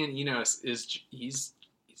if Dan Enos is he's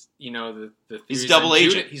the he's double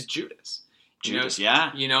agent. He's Judas.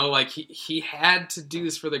 Yeah. He had to do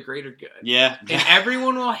this for the greater good. Yeah. And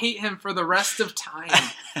everyone will hate him for the rest of time.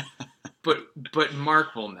 But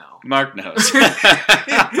Mark will know. Mark knows.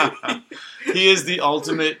 He is the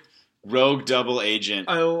ultimate rogue double agent.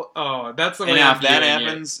 Oh, that's the way. And I'm if that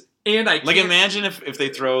happens, and I can't, imagine if they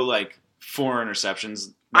throw 4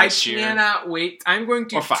 interceptions next year. I cannot wait. I'm going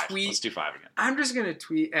to or 5. tweet. Let's do 5 again. I'm just going to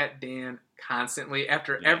tweet at Dan constantly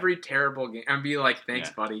after every terrible game and be like,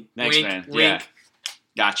 "Thanks, buddy. Thanks, wink, man. Wink. Yeah.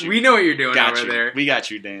 Got you. We know what you're doing over there. We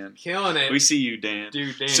got you, Dan. Killing it. We see you, Dan.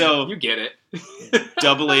 Dude, Dan, so, you get it.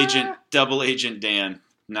 double agent Dan,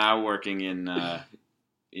 now working in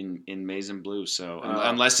maize and blue. So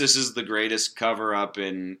unless this is the greatest cover up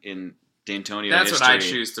in D'Antonio that's history, what I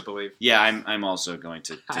choose to believe. Yeah, I'm also going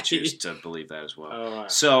to choose to believe that as well. Wow.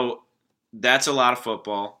 So that's a lot of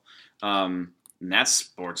football. And that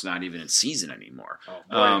sport's not even in season anymore.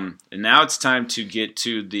 And now it's time to get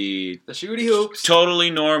to the shooty hoops. Totally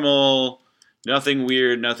normal, nothing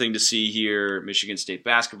weird, nothing to see here. Michigan State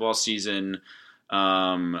basketball season.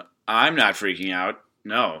 I'm not freaking out.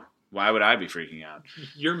 No, why would I be freaking out?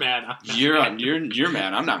 You're mad. You're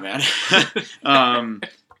mad. I'm not mad. Oh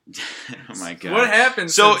my god! What happened?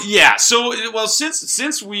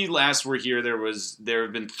 Since we last were here, there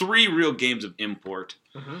have been 3 real games of import.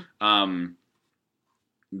 Mm-hmm.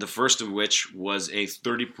 The first of which was a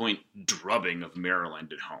 30-point drubbing of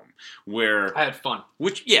Maryland at home, where I had fun.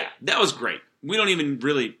 That was great. We don't even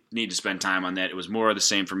really need to spend time on that. It was more of the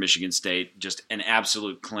same for Michigan State, just an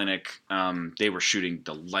absolute clinic. They were shooting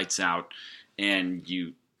the lights out, and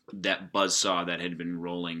that buzzsaw that had been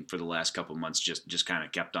rolling for the last couple months just kind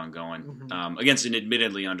of kept on going against an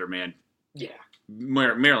admittedly undermanned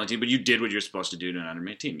Maryland team. But you did what you're supposed to do to an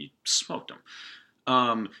undermanned team. You smoked them.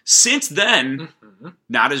 Since then,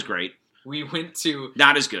 not as great. We went to...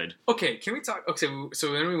 Not as good. Okay, can we talk... Okay,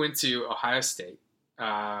 so then we went to Ohio State.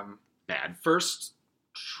 Bad. First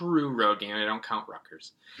true road game. I don't count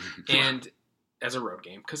Rutgers. And as a road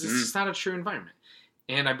game, because it's just not a true environment.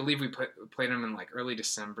 And I believe we played them in early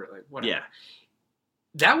December, whatever. Yeah.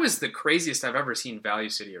 That was the craziest I've ever seen Value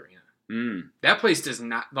City Arena. That place does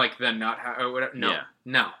not, the nut...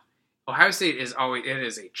 No. Ohio State is always... It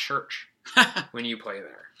is a church. When you play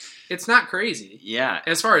there, it's not crazy. Yeah,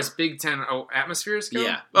 as far as Big Ten atmospheres go.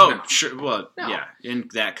 Yeah. Sure. Well, yeah. In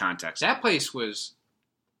that context, that place was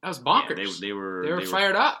bonkers. Yeah, they were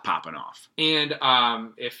fired up, popping off. And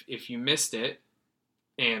if you missed it,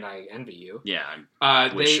 and I envy you. Yeah,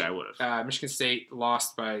 I wish I would have. Michigan State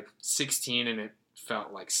lost by 16, and it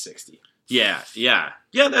felt like 60. Yeah.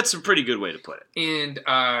 That's a pretty good way to put it. And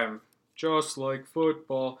just like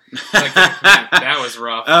football. That was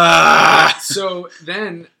rough. So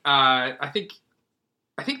then, I think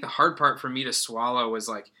the hard part for me to swallow was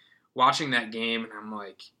watching that game, and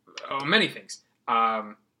I'm many things.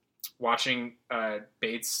 Watching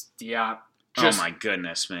Bates, Diop. Oh my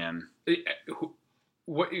goodness, man!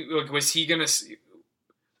 what was he gonna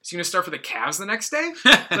start for the Cavs the next day?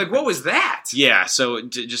 Like, what was that? Yeah. So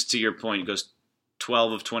just to your point, it goes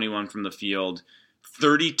 12 of 21 from the field,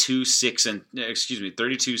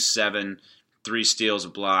 32-7, 3 steals, a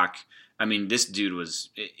block. I mean, this dude was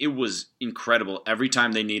incredible. Every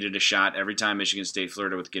time they needed a shot, every time Michigan State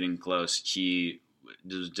flirted with getting close, he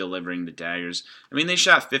was delivering the daggers. I mean, they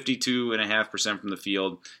shot 52.5% from the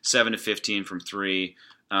field, 7 to 15 from 3.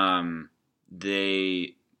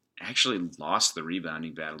 They actually lost the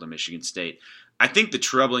rebounding battle to Michigan State. I think the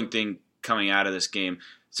troubling thing coming out of this game,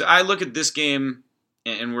 so I look at this game,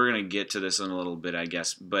 and we're going to get to this in a little bit, I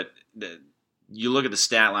guess, but you look at the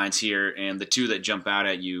stat lines here, and the two that jump out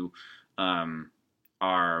at you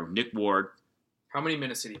are Nick Ward. How many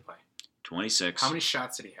minutes did he play? 26. How many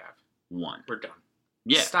shots did he have? 1. We're done.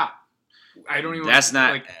 Yeah. Stop. I don't even. That's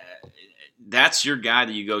not. That's your guy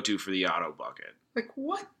that you go to for the auto bucket. Like,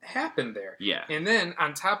 what happened there? Yeah. And then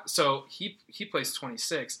on top, so he plays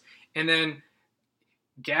 26, and then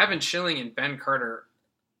Gavin Schilling and Ben Carter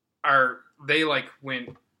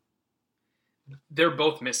they're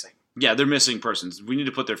both missing. Yeah, they're missing persons. We need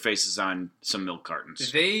to put their faces on some milk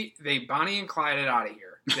cartons. They Bonnie and Clyde it out of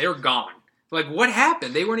here. They're gone. Like, what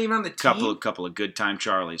happened? They weren't even on the team. Couple of good time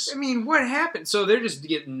Charlies. I mean, what happened? So they're just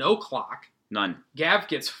getting no clock. None. Gav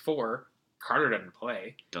gets 4. Carter doesn't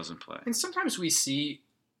play. Doesn't play. And sometimes we see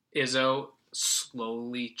Izzo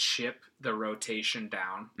slowly chip the rotation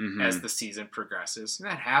down as the season progresses. And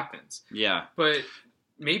that happens. Yeah. But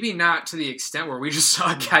maybe not to the extent where we just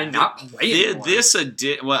saw a guy not play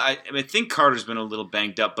anymore. I think Carter's been a little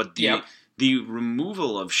banged up, but the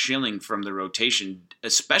removal of Schilling from the rotation,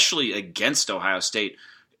 especially against Ohio State,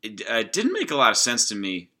 it didn't make a lot of sense to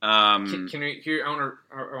me. Can we here? I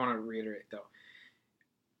want to reiterate though.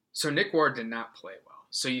 So Nick Ward did not play well.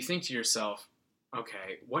 So you think to yourself,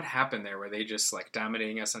 okay, what happened there? Were they just like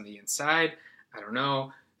dominating us on the inside? I don't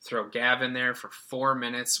know. Throw Gav in there for 4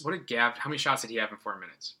 minutes. How many shots did he have in 4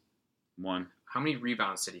 minutes? 1. How many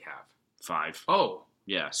rebounds did he have? 5. Oh.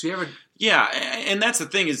 Yeah. So you have and that's the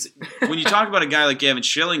thing is when you talk about a guy like Gavin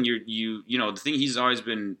Schilling, the thing he's always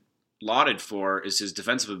been lauded for is his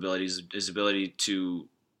defensive abilities, his ability to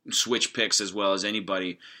switch picks as well as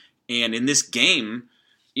anybody. And in this game,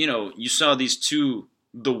 you saw these two,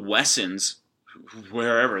 the Wessons,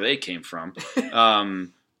 wherever they came from,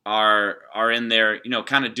 are in there,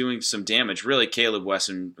 kind of doing some damage. Really, Caleb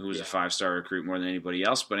Wesson, who was a 5-star recruit more than anybody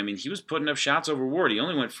else, but I mean, he was putting up shots over Ward. He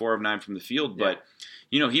only went 4 of 9 from the field, but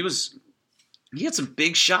he had some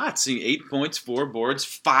big shots. 8 points, 4 boards,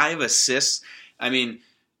 5 assists. I mean,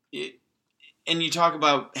 and you talk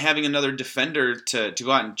about having another defender to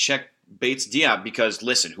go out and check Bates Diop because,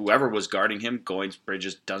 listen, whoever was guarding him, Goins,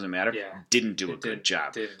 Bridges, doesn't matter, didn't do a good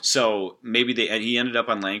job. So maybe he ended up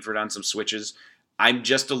on Langford on some switches. I'm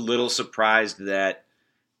just a little surprised that,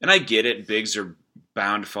 and I get it, bigs are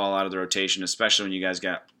bound to fall out of the rotation, especially when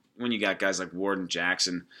you got guys like Ward and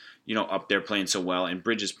Jackson, up there playing so well, and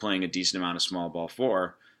Bridges playing a decent amount of small ball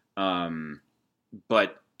 4.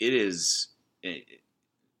 But it's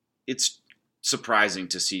surprising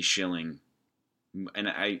to see Schilling, and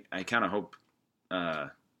I kind of hope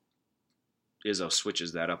Izzo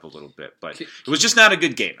switches that up a little bit. But it was just not a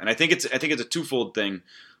good game, and I think it's a twofold thing.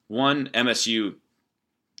 One, MSU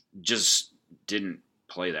just didn't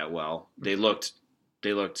play that well. They looked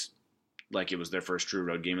like it was their first true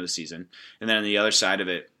road game of the season. And then on the other side of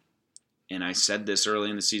it, and I said this early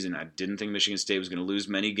in the season, I didn't think Michigan State was going to lose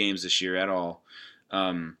many games this year at all.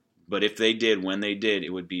 But if they did, when they did, it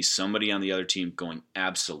would be somebody on the other team going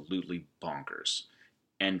absolutely bonkers.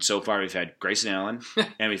 And so far, we've had Grayson Allen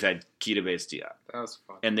and we've had Keita Bates-Diop. That was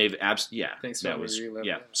fun. And they've Thanks that for was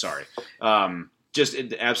that. Sorry. Just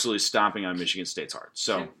absolutely stomping on Michigan State's heart.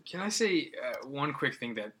 So can I say one quick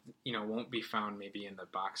thing that won't be found maybe in the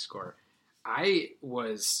box score?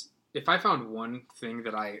 If I found one thing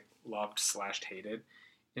that I loved/hated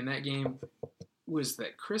in that game was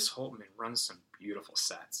that Chris Holtman runs some beautiful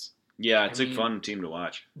sets. Yeah, it's a fun team to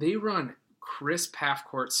watch. They run crisp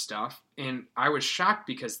half-court stuff, and I was shocked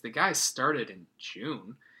because the guy started in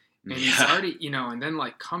June, and he's already, and then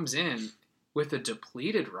comes in with a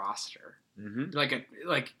depleted roster. Mm-hmm.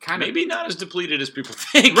 Kind of maybe not as depleted as people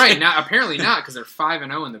think. Right now, apparently not because they're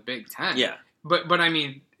 5-0 in the Big Ten. Yeah, but I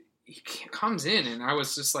mean, he comes in, and I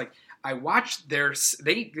was just I watched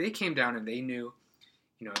they came down and they knew,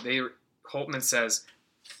 Holtman says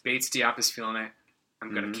Bates-Diop is feeling it.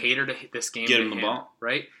 I'm going to cater to this game. Get him the ball,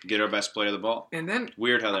 right? Get our best player the ball, and then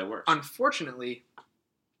weird how that works. Unfortunately,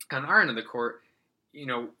 on our end of the court,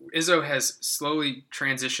 Izzo has slowly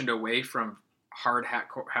transitioned away from hard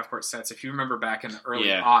half-court sets. If you remember back in the early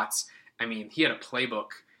aughts, I mean, he had a playbook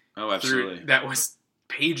absolutely. that was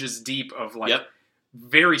pages deep of like Yep.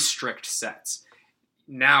 very strict sets.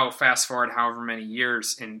 Now, fast forward however many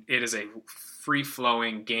years, and it is a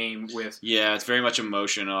free-flowing game with it's very much a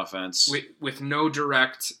motion offense. with no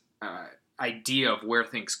direct idea of where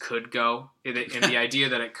things could go, and the idea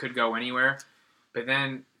that it could go anywhere. But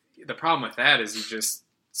then the problem with that is you just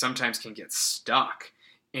sometimes can get stuck,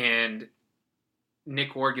 and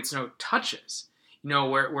Nick Ward gets no touches.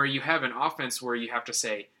 Where you have an offense where you have to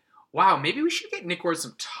say, wow, maybe we should get Nick Ward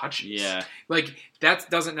some touches. Yeah. Like, that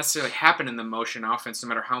doesn't necessarily happen in the motion offense, no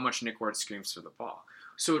matter how much Nick Ward screams for the ball.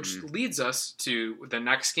 So it leads us to the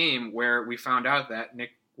next game where we found out that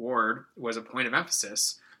Nick Ward was a point of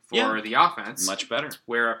emphasis for the offense. Much better.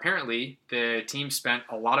 Where apparently the team spent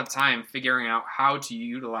a lot of time figuring out how to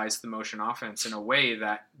utilize the motion offense in a way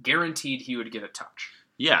that guaranteed he would get a touch.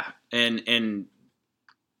 Yeah, and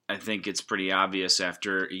I think it's pretty obvious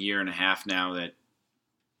after a year and a half now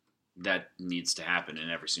that needs to happen in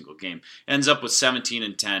every single game. Ends up with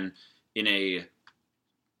 17-10 in a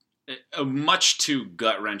much too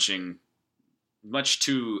gut-wrenching, much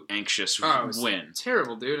too anxious win.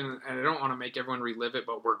 Terrible, dude, and I don't want to make everyone relive it,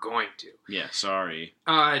 but we're going to. Yeah, sorry.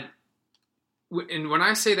 And when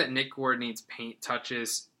I say that Nick Ward needs paint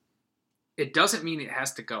touches, it doesn't mean it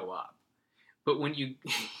has to go up. But when you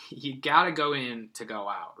got to go in to go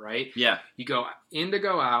out, right? Yeah. You go in to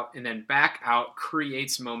go out, and then back out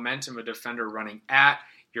creates momentum, a defender running at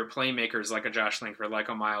your playmakers like a Josh Langford, like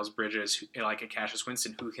a Miles Bridges, like a Cassius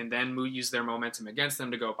Winston, who can then use their momentum against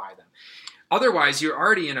them to go by them. Otherwise, you're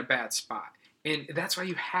already in a bad spot. And that's why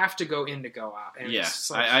you have to go in to go out. And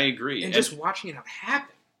it's like, I agree. And just watching it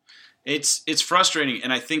happen. It's frustrating,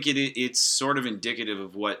 and I think it's sort of indicative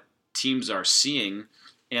of what teams are seeing.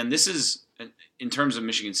 And this is, in terms of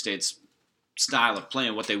Michigan State's style of play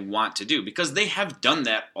and what they want to do, because they have done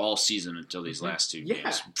that all season until these last two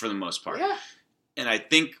games, for the most part. Yeah. And I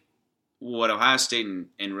think what Ohio State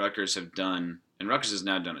and Rutgers have done, and Rutgers has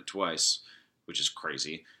now done it twice, which is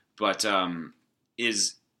crazy, but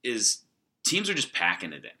is teams are just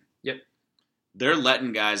packing it in. Yep. They're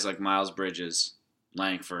letting guys like Miles Bridges,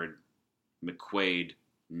 Langford, McQuaid,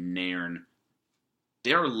 Nairn,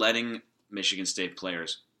 they're letting Michigan State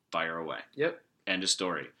players fire away. Yep. End of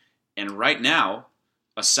story. And right now,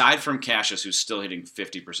 aside from Cassius, who's still hitting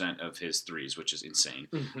 50% of his threes, which is insane,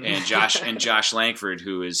 and Josh Langford,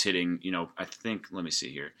 who is hitting, I think, let me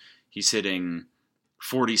see here, he's hitting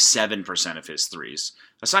 47% of his threes.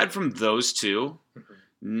 Aside from those two,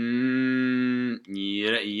 you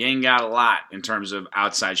ain't got a lot in terms of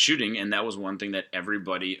outside shooting, and that was one thing that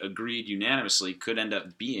everybody agreed unanimously could end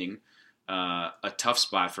up being a tough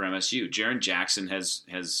spot for MSU. Jaren Jackson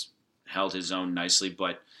has held his own nicely,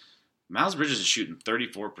 but Miles Bridges is shooting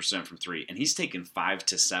 34% from three, and he's taking 5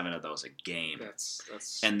 to 7 of those a game.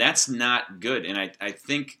 That's not good. And I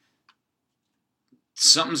think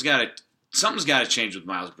something's got to change with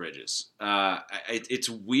Miles Bridges. It's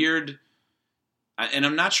weird, and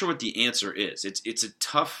I'm not sure what the answer is. It's a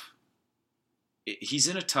tough. He's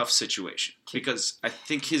in a tough situation because I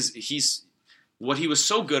think he's. What he was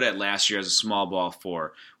so good at last year as a small ball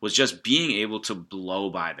four was just being able to blow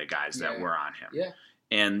by the guys that were on him. Yeah.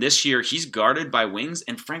 And this year he's guarded by wings,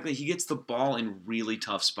 and frankly, he gets the ball in really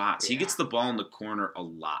tough spots. Yeah. He gets the ball in the corner a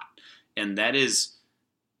lot. And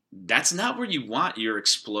that's not where you want your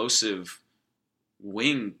explosive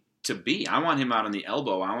wing to be. I want him out on the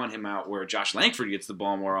elbow. I want him out where Josh Langford gets the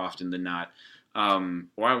ball more often than not.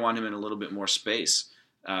 Or I want him in a little bit more space.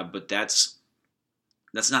 But that's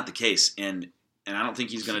not the case. And I don't think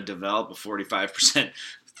he's going to develop a 45%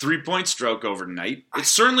 three-point stroke overnight.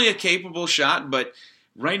 It's certainly a capable shot, but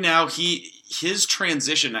right now his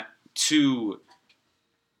transition to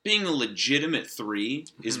being a legitimate three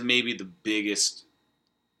is maybe the biggest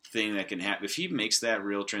thing that can happen. If he makes that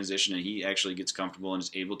real transition and he actually gets comfortable and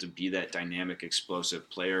is able to be that dynamic, explosive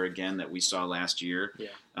player again that we saw last year. Yeah.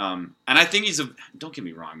 And I think don't get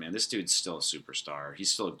me wrong, man, this dude's still a superstar.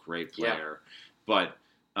 He's still a great player. Yeah. But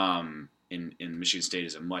in Michigan State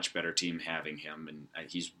is a much better team having him, and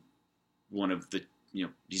he's one of the,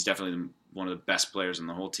 he's definitely one of the best players in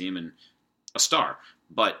the whole team and a star.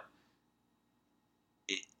 But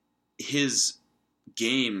his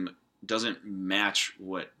game doesn't match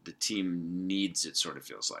what the team needs, it sort of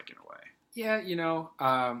feels like, in a way. Yeah,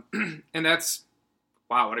 and that's,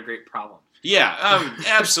 wow, what a great problem. Yeah,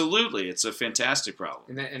 absolutely. It's a fantastic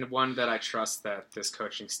problem. And one that I trust that this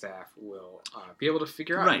coaching staff will be able to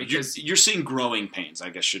figure out. Right, because you're seeing growing pains, I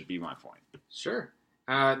guess, should be my point. Sure.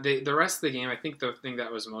 The rest of the game, I think the thing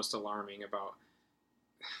that was most alarming about,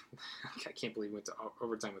 I can't believe we went to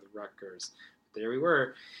overtime with Rutgers, there we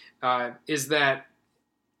were, is that,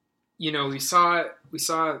 you know, we saw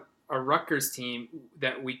a Rutgers team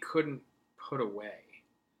that we couldn't put away.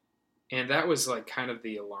 And that was like kind of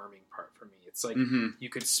the alarming part for me. It's like you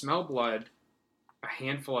could smell blood a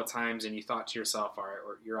handful of times and you thought to yourself, all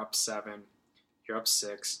right, you're up 7, you're up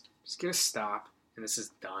 6, just get a stop and this is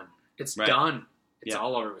done. It's done. It's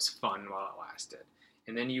all over. It was fun while it lasted.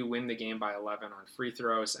 And then you win the game by 11 on free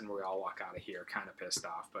throws and we all walk out of here kind of pissed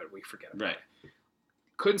off, but we forget about it.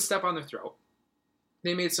 Couldn't step on their throat.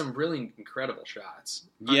 They made some really incredible shots.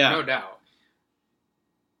 No doubt.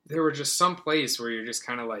 There were just some plays where you're just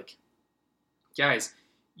kind of like, guys,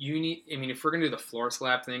 if we're going to do the floor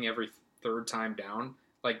slap thing every third time down,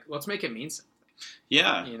 like, let's make it mean something.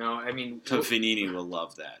 Yeah. You know, I mean. Fanini will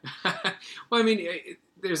love that. Well, I mean,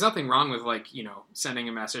 there's nothing wrong with, like, you know, sending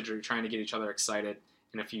a message or trying to get each other excited.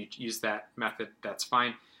 And if you use that method, that's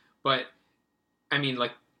fine. But, I mean,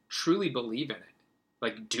 like, truly believe in it.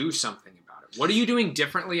 Like, do something about it. What are you doing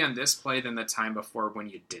differently on this play than the time before when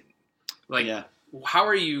you didn't? Like, how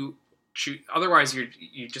are you... Otherwise,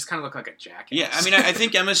 you just kind of look like a jackass. Yeah, I mean, I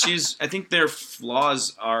think I think their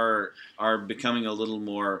flaws are becoming a little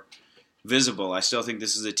more visible. I still think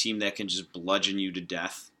this is a team that can just bludgeon you to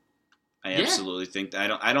death. I absolutely think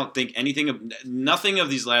that. I don't think nothing of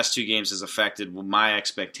these last 2 games has affected my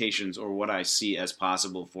expectations or what I see as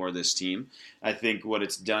possible for this team. I think what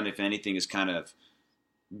it's done, if anything, is kind of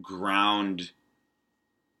ground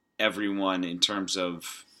everyone in terms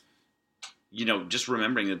of, you know, just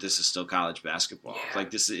remembering that this is still college basketball. Yeah.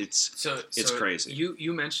 Like this, it's crazy.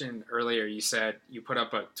 You mentioned earlier, you said you put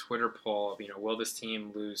up a Twitter poll of, you know, will this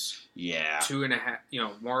team lose 2.5, you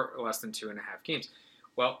know, more or less than 2.5 games?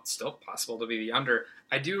 Well, it's still possible to be the under.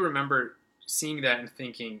 I do remember seeing that and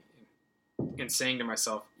thinking and saying to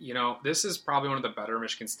myself, you know, this is probably one of the better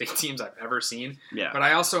Michigan State teams I've ever seen. Yeah. But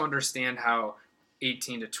I also understand how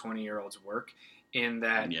 18 to 20-year-olds work in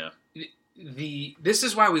that this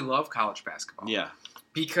is why we love college basketball. Yeah.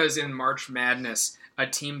 Because in March Madness, a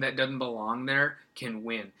team that doesn't belong there can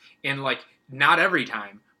win. And, like, not every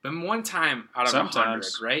time, but one time out of 100,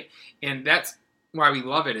 right? And that's why we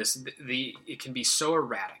love it, is it can be so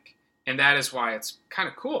erratic. And that is why it's kind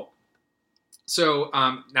of cool. So,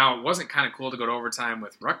 now it wasn't kind of cool to go to overtime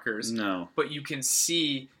with Rutgers. No. But you can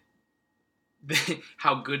see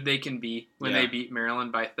how good they can be when they beat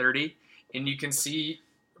Maryland by 30. And you can see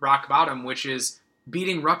rock bottom, which is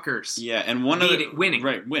beating Rutgers. Yeah, and winning.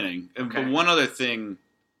 Right, winning. Okay. But one other thing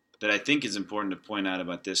that I think is important to point out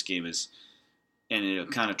about this game is, and it'll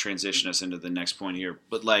kind of transition us into the next point here,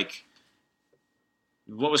 but, like,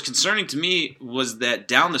 what was concerning to me was that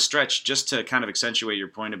down the stretch, just to kind of accentuate your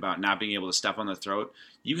point about not being able to step on the throat,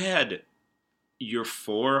 you had your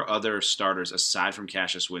 4 other starters, aside from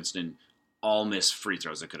Cassius Winston, all miss free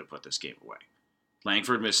throws that could have put this game away.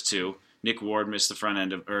 Langford missed 2. Nick Ward missed the front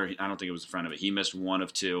end or I don't think it was the front of it. He missed 1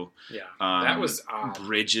 of 2. Yeah, that was odd.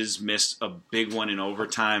 Bridges missed a big one in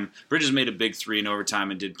overtime. Bridges made a big 3 in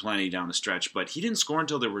overtime and did plenty down the stretch, but he didn't score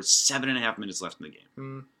until there were 7.5 minutes left in the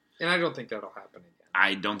game. And I don't think that'll happen again.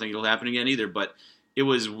 I don't think it'll happen again either, but it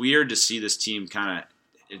was weird to see this team kind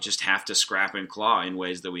of just have to scrap and claw in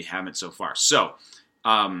ways that we haven't so far. So,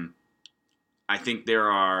 I think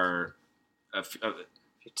there are a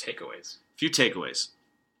few takeaways.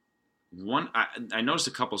 One, I noticed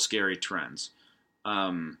a couple scary trends,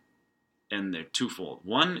 and they're twofold.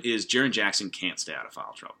 One is Jaren Jackson can't stay out of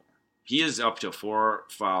foul trouble. He is up to 4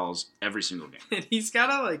 fouls every single game. And he's got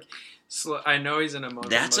to, like, I know he's an emotional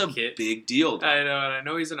kid. That's a big deal, though. I know, and I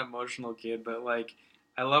know he's an emotional kid, but, like,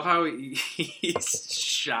 I love how he's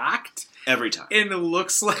shocked. Every time. And it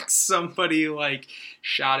looks like somebody, like,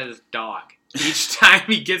 shot his dog. Each time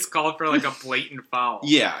he gets called for, like, a blatant foul.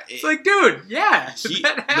 Yeah. It's like, dude, that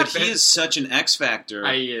happens. But he is such an X factor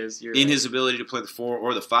in his ability to play the 4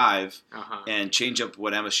 or the 5 and change up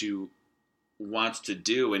what MSU wants to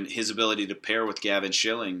do, and his ability to pair with Gavin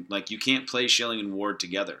Schilling. Like, you can't play Schilling and Ward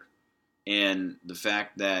together. And the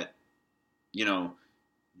fact that, you know,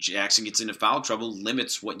 Jackson gets into foul trouble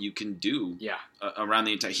limits what you can do around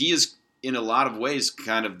the entire... He is, in a lot of ways,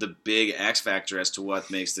 kind of the big X factor as to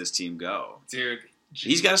what makes this team go. Dude.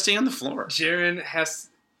 He's got to stay on the floor. Jaren has...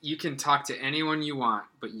 You can talk to anyone you want,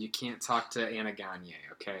 but you can't talk to Anna Gagne,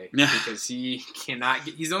 okay? Because he cannot...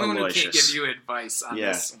 He's the only one who can't give you advice on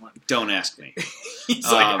this one. Don't ask me.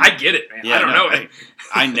 He's like, I get it, man. I don't know it.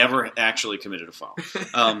 I never actually committed a foul.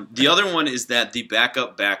 The other one is that the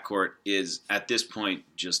backup backcourt is, at this point,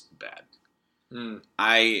 just bad.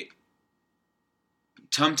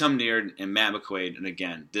 Tum Tum Neard and Matt McQuaid, and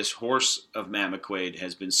again, this horse of Matt McQuaid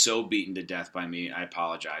has been so beaten to death by me, I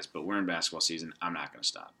apologize, but we're in basketball season, I'm not going to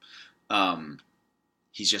stop.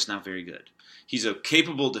 He's just not very good. He's a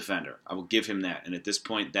capable defender. I will give him that. And at this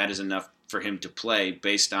point, that is enough for him to play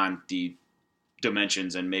based on the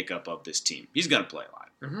dimensions and makeup of this team. He's going to play a lot.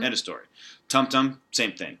 Mm-hmm. End of story. Tum Tum,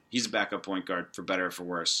 same thing. He's a backup point guard, for better or for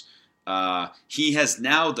worse. He has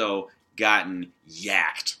now, though, gotten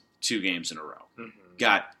yacked 2 games in a row. Mm-hmm.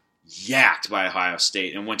 Got yacked by Ohio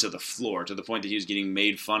State and went to the floor to the point that he was getting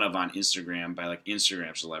made fun of on Instagram by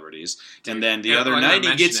Instagram celebrities. Dude, and then the other night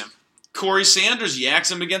he gets Corey Sanders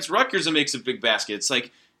yaks him against Rutgers and makes a big basket. It's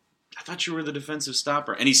like, I thought you were the defensive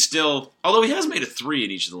stopper. And he's still, although he has made a 3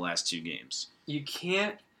 in each of the last 2 games. You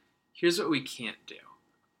can't, here's what we can't do.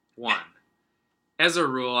 1, as a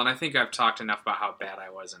rule, and I think I've talked enough about how bad I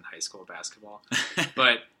was in high school basketball,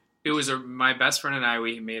 but it was my best friend and I,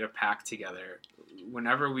 we made a pact together.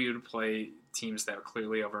 Whenever we would play teams that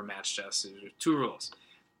clearly overmatched us, there were 2 rules.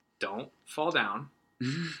 Don't fall down.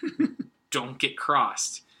 Don't get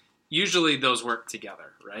crossed. Usually those work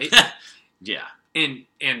together, right? Yeah. And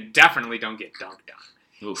definitely don't get dunked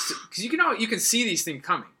on. Because you can see these things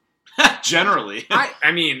coming. Generally.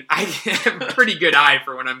 I mean, I have a pretty good eye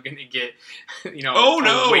for when I'm going to get,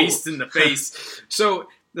 a waist in the face. So,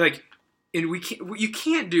 and what you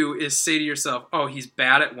can't do is say to yourself, oh, he's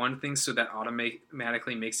bad at one thing, so that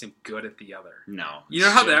automatically makes him good at the other. No. You know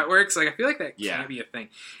how that works? I feel like that can't be a thing.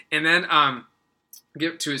 And then,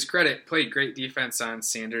 give to his credit, played great defense on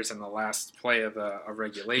Sanders in the last play of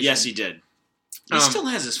regulation. Yes, he did. He still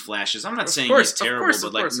has his flashes. I'm not saying course, he's terrible,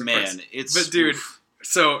 it's... But, dude,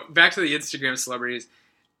 so back to the Instagram celebrities.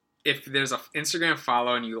 If there's an Instagram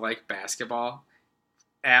follow and you like basketball,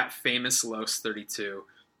 at FamousLos32,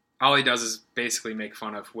 all he does is basically make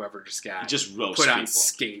fun of whoever just got put on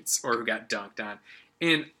skates or who got dunked on.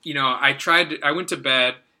 And, I went to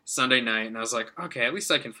bed Sunday night and I was like, okay, at least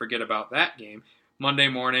I can forget about that game. Monday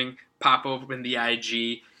morning, pop open the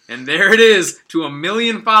IG, and there it is to 1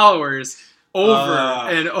 million followers over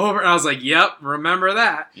and over. And I was like, yep, remember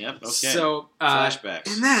that. Yep, okay. So,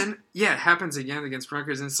 flashbacks. And then, it happens again against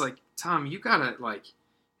Rutgers, and it's like, Tom, you gotta,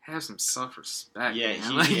 have some self-respect. Yeah,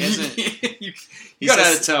 man. he hasn't. He's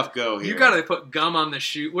had a tough go here. You gotta put gum on the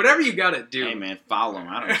shoe. Whatever you gotta do. Hey, man, follow him.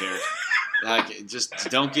 I don't care.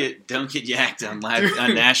 Just don't get yacked on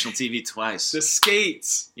national TV twice. The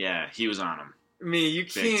skates. Yeah, he was on him. I mean, you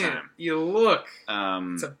can't. You look.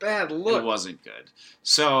 It's a bad look. It wasn't good.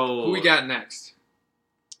 So who we got next?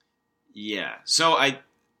 Yeah. So I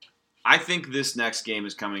think this next game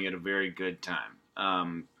is coming at a very good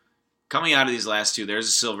time. Coming out of these last 2, there's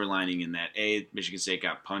a silver lining in that. A, Michigan State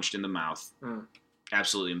got punched in the mouth,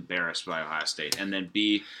 absolutely embarrassed by Ohio State, and then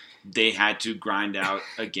B, they had to grind out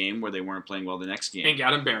a game where they weren't playing well the next game and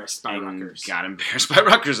got embarrassed by Rutgers. Got embarrassed by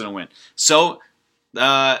Rutgers in a win. So.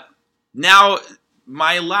 Now,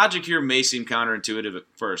 my logic here may seem counterintuitive at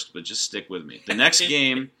first, but just stick with me. The next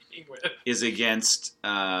game is against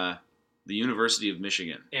the University of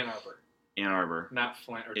Michigan. Ann Arbor. Not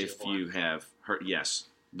Flint or If you have heard, yes,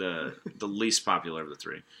 the least popular of the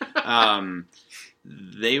 3.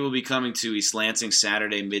 They will be coming to East Lansing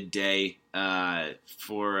Saturday midday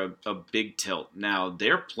for a big tilt. Now,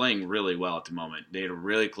 they're playing really well at the moment. They had a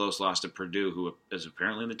really close loss to Purdue, who is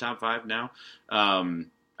apparently in the top 5 now.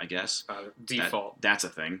 I guess default. That's a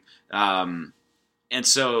thing, and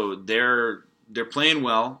so they're playing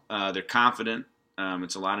well. They're confident.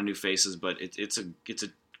 It's a lot of new faces, but it's a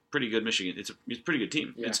pretty good Michigan. It's a pretty good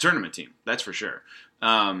team. Yeah. It's a tournament team, that's for sure.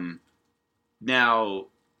 Now,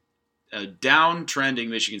 a downtrending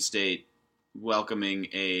Michigan State welcoming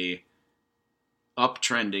a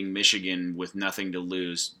uptrending Michigan with nothing to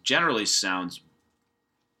lose generally sounds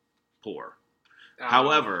poor.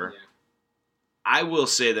 However. Yeah. I will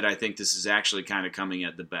say that I think this is actually kind of coming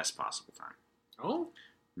at the best possible time. Oh?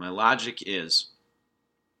 My logic is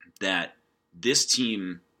that this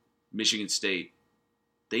team, Michigan State,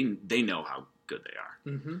 they know how good they are.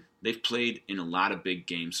 Mm-hmm. They've played in a lot of big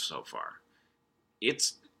games so far.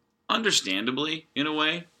 It's understandably, in a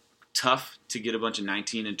way, tough to get a bunch of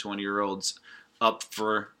 19 and 20-year-olds up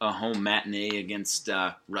for a home matinee against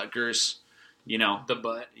Rutgers. The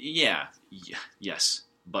butt. Yeah. Yes.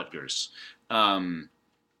 Rutgers. That's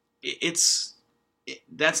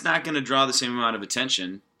not going to draw the same amount of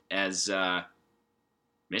attention as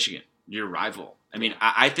Michigan, your rival. I mean,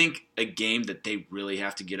 I think a game that they really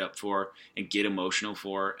have to get up for and get emotional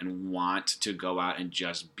for and want to go out and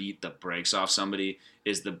just beat the brakes off somebody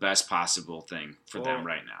is the best possible thing for them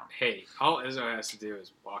right now. Hey, all Izzo has to do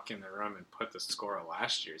is walk in the room and put the score of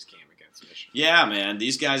last year's game against Michigan. Yeah, man.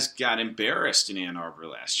 These guys got embarrassed in Ann Arbor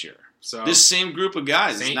last year. So this same group of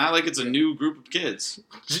guys. Same. It's not like it's a new group of kids.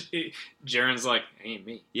 Jaron's like, ain't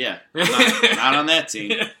me. Yeah, I'm not on that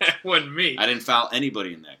team. Wasn't me. I didn't foul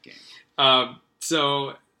anybody in that game.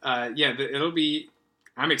 It'll be.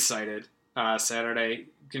 I'm excited. Saturday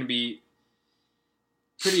going to be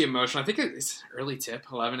pretty emotional. I think it's early tip,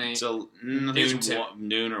 11 a.m. So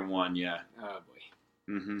noon or 1. Yeah. Oh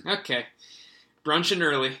boy. Mm-hmm. Okay. Brunching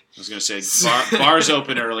early. I was going to say bars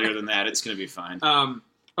open earlier than that. It's going to be fine.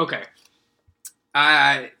 Okay.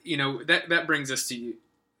 That brings us to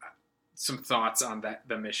some thoughts on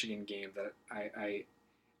the Michigan game that I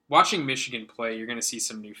watching Michigan play. You're going to see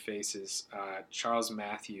some new faces. Charles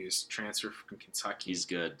Matthews, transfer from Kentucky. He's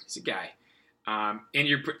good. He's a guy. And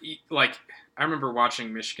you're like, I remember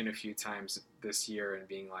watching Michigan a few times this year and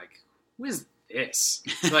being like, who is this?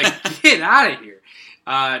 Like, get out of here.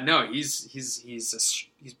 No, he's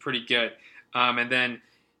pretty good. And then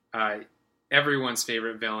everyone's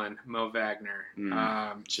favorite villain, Mo Wagner.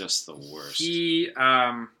 Just the worst.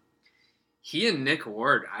 He and Nick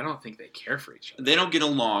Ward, I don't think they care for each other. They don't get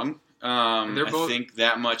along. I think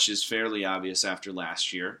that much is fairly obvious after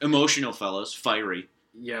last year. Emotional fellows, fiery.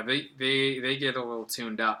 Yeah, they get a little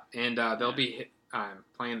tuned up, and they'll be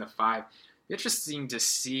playing the 5. Interesting to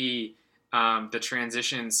see the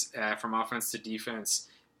transitions from offense to defense.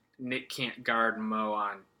 Nick can't guard Mo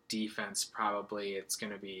on defense. Probably it's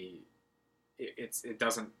going to be. It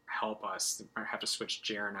doesn't help us. I have to switch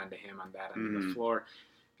Jaron onto him on that end of the floor.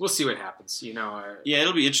 We'll see what happens. Yeah,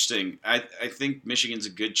 it'll be interesting. I think Michigan's a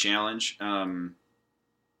good challenge.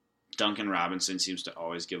 Duncan Robinson seems to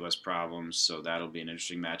always give us problems, so that'll be an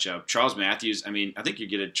interesting matchup. Charles Matthews, I think you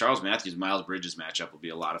get a Charles Matthews-Miles Bridges matchup will be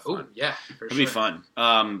a lot of fun. Oh, yeah, It'll be fun.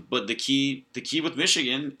 But the key with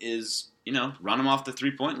Michigan is, run them off the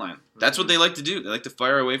three-point line. That's what they like to do. They like to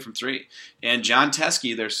fire away from 3. And John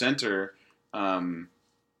Teskey, their center,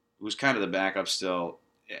 who's kind of the backup still,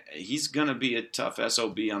 he's going to be a tough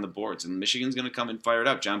SOB on the boards, and Michigan's going to come in fired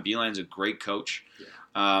up. John Beilein's a great coach.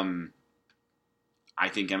 Yeah. I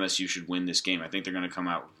think MSU should win this game. I think they're going to come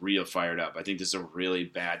out real fired up. I think this is a really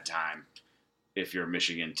bad time if you're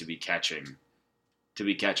Michigan to be catching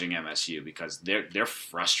MSU because they're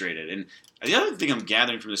frustrated. And the other thing I'm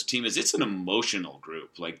gathering from this team is it's an emotional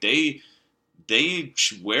group. Like they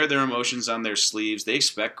wear their emotions on their sleeves. They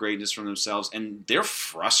expect greatness from themselves, and they're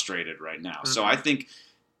frustrated right now. Mm-hmm. So I think,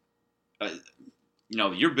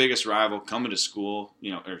 your biggest rival coming to school,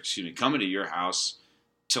 coming to your house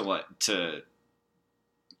to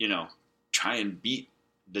try and beat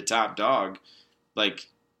the top dog, like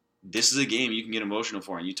this is a game you can get emotional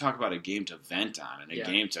for. And you talk about a game to vent on and a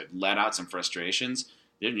game to let out some frustrations.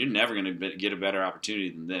 You're never going to get a better opportunity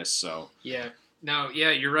than this. So you're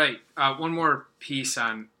right. One more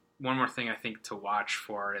thing I think to watch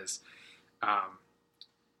for is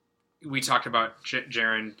we talked about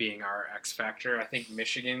Jaron being our X factor. I think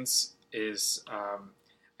Michigan's is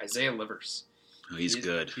Isaiah Livers. Oh, he's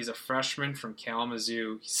good. He's a freshman from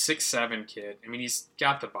Kalamazoo. He's 6'7" kid. He's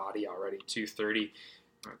got the body already, 230,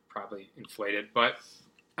 probably inflated. But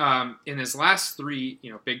in his last 3,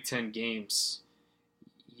 Big Ten games,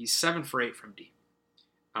 he's 7 for 8 from deep.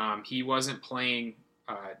 He wasn't playing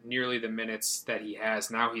nearly the minutes that he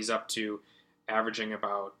has. Now he's up to averaging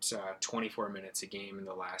about 24 minutes a game in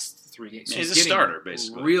the last 3 games. So he's a starter,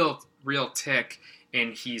 basically. Real tick,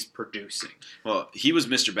 and he's producing. Well, he was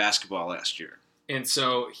Mr. Basketball last year. And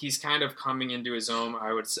so he's kind of coming into his own.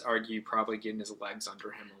 I would argue probably getting his legs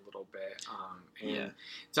under him a little bit.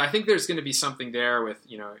 So I think there's going to be something there with,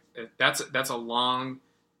 that's a long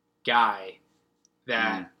guy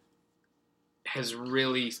that has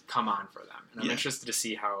really come on for them. And I'm interested to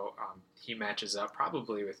see how he matches up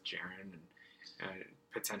probably with Jaron and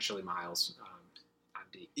potentially Miles on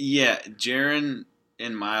D. Yeah, Jaron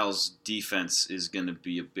and Miles' defense is going to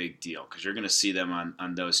be a big deal because you're going to see them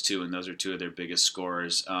on those two, and those are 2 of their biggest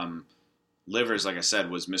scorers. Livers, like I said,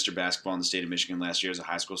 was Mr. Basketball in the state of Michigan last year as a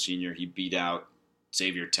high school senior. He beat out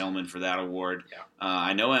Xavier Tillman for that award. Yeah.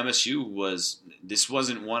 I know MSU this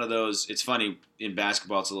wasn't one of those. It's funny, in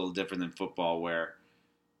basketball it's a little different than football where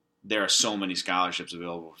there are so many scholarships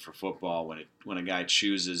available for football. When a guy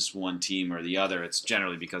chooses one team or the other, it's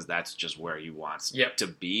generally because that's just where he wants to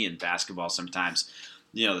be. In basketball, sometimes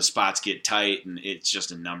the spots get tight and it's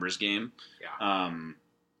just a numbers game. Yeah.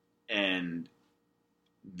 And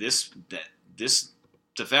the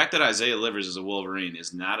fact that Isaiah Livers is a Wolverine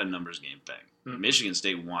is not a numbers game thing. Mm-hmm. Michigan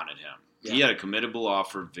State wanted him. Yeah. He had a committable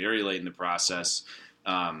offer very late in the process.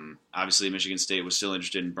 Obviously, Michigan State was still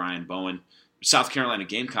interested in Brian Bowen. South Carolina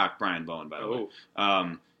Gamecock Brian Bowen, by the way.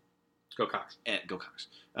 Go Cox. Go Cox.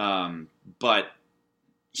 But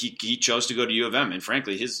he chose to go to U of M, and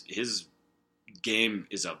frankly, his game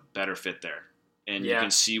is a better fit there. And you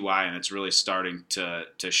can see why, and it's really starting to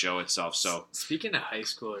show itself. So, speaking of high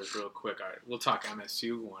schoolers, real quick, all right, we'll talk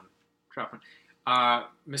MSU one.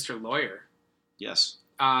 Mr. Lawyer. Yes.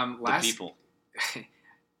 The people.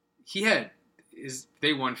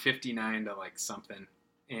 They won 59 to like something,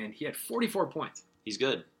 and he had 44 points. He's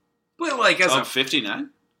good. But like as 59?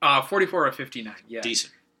 44 or 59. Yeah.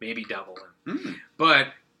 Decent. Maybe double him. But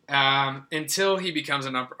until he becomes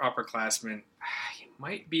an upperclassman, he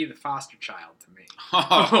might be the foster child to me.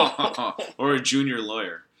 Or a junior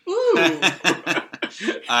lawyer. Ooh.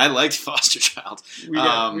 I liked foster child. We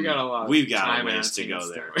got a lot. We've got a ways to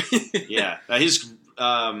go there. Yeah, I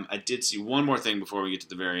did see one more thing before we get to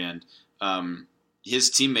the very end. His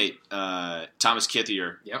teammate Thomas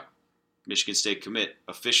Kithier, Michigan State commit,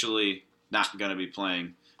 officially not going to be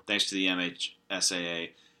playing thanks to the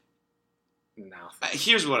MHSAA. No.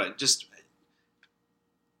 Here's what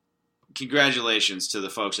congratulations to the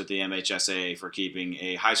folks at the MHSAA for keeping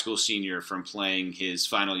a high school senior from playing his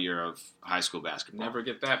final year of high school basketball. Never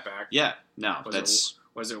get that back. Yeah, no.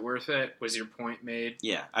 Was it worth it? Was your point made?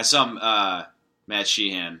 Yeah. I saw Matt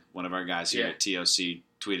Sheehan, one of our guys here at TOC,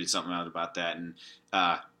 tweeted something out about that, and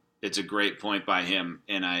it's a great point by him,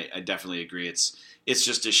 and I definitely agree. It's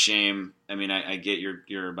just a shame. I mean, I get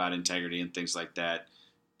you're about integrity and things like that,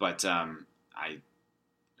 but I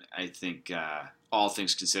think all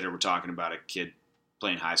things considered, we're talking about a kid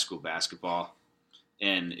playing high school basketball,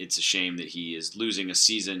 and it's a shame that he is losing a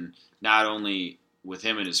season not only with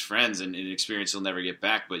him and his friends and an experience he'll never get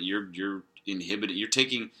back, but you're inhibited. You're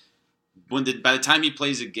taking by the time he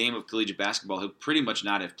plays a game of collegiate basketball, he'll pretty much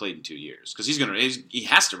not have played in 2 years because he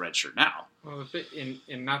has to redshirt now. Well, and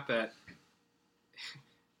not that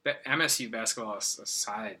MSU basketball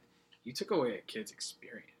aside, you took away a kid's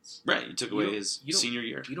experience. Right, you took away his senior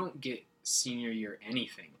year. You don't get senior year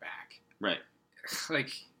anything back. Right.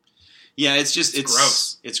 Like, yeah, it's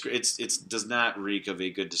gross. It does not reek of a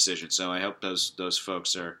good decision. So I hope those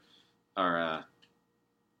folks are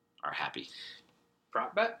happy.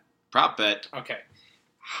 Prop bet. Prop bet. Okay.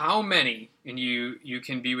 How many? And you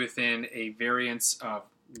can be within a variance of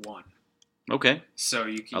 1. Okay. So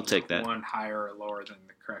you can I'll take that. 1 higher or lower than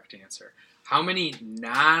the correct answer. How many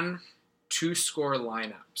non-two-scorer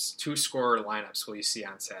lineups will you see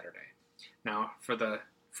on Saturday? Now, for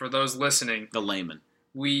those listening, the layman,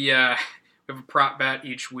 we have a prop bet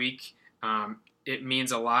each week. It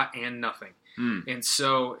means a lot and nothing. And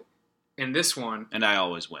so in this one, and I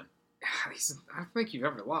always win. I don't think you've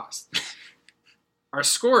ever lost. Our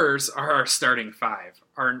scorers are our starting 5.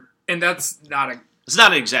 And that's not it's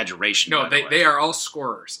not an exaggeration. No, they are all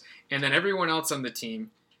scorers. And then everyone else on the team,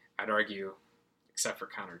 I'd argue, except for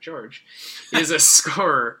Connor George, is a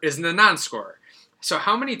non-scorer. So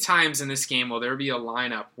how many times in this game will there be a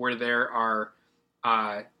lineup where there are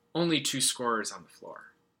only 2 scorers on the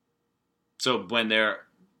floor? So when they're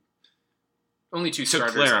only 2 to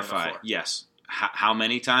starters clarify, on the floor. yes. How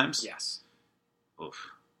many times? Yes. Oof.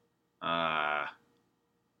 I'm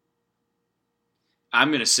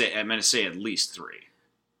gonna say at least 3.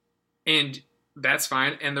 And that's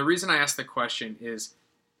fine. And the reason I asked the question is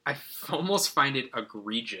I almost find it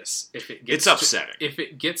egregious if it gets it's upsetting. If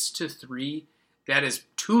it gets to 3, that is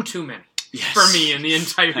too many for me in the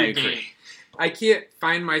entire game. I can't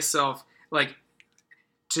find myself like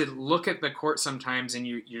to look at the court sometimes, and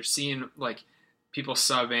you're seeing like people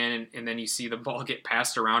sub in, and then you see the ball get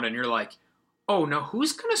passed around, and you're like, oh no,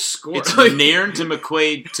 who's gonna score? It's Nairn to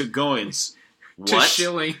McQuaid to Goins. What? To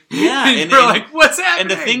Schilling. Yeah, and you're like, what's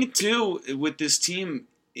happening? And the thing too with this team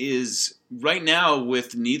is right now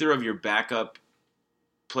with neither of your backup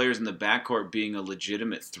players in the backcourt being a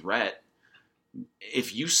legitimate threat,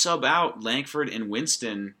 if you sub out Langford and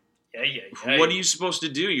Winston, what are you supposed to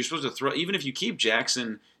do? You're supposed to throw, even if you keep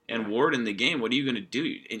Jackson and Ward in the game, what are you going to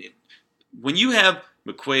do? When you have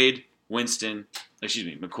McQuaid, Nairn,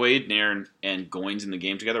 and Goins in the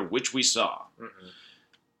game together, which we saw,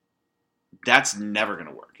 that's never going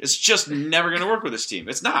to work. It's just never going to work with this team.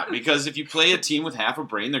 It's not, because if you play a team with half a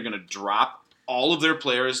brain, they're going to drop all of their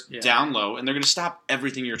players down low, and they're going to stop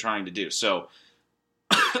everything you're trying to do. So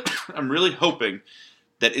I'm really hoping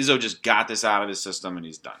that Izzo just got this out of his system and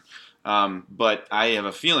he's done. But I have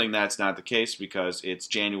a feeling that's not the case because it's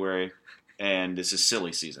January and this is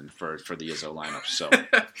silly season for the Izzo lineup. So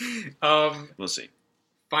we'll see.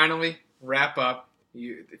 Finally, wrap up.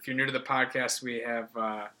 If you're new to the podcast, we have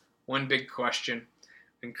one big question.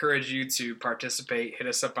 I encourage you to participate. Hit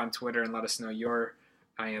us up on Twitter and let us know your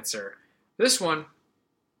answer. This one,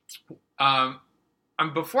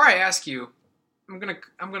 before I ask you, I'm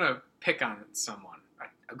gonna pick on someone.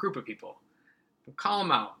 a group of people. We'll call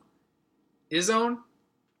them out. Izzone?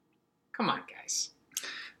 Come on, guys.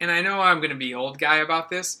 And I know I'm going to be old guy about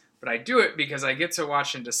this, but I do it because I get to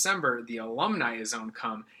watch in December the alumni Izzone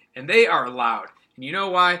come, and they are loud. And you know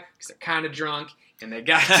why? Because they're kind of drunk, and they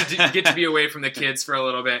got to get to be away from the kids for a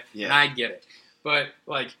little bit, and I get it. But,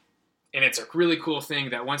 and it's a really cool thing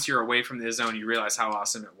that once you're away from the Izzone, you realize how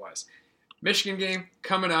awesome it was. Michigan game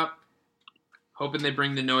coming up. Hoping they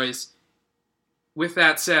bring the noise. With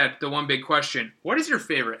that said, the one big question, what is your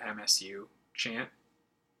favorite MSU chant?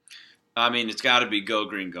 I mean, it's got to be Go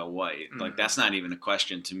Green, Go White. Like, that's not even a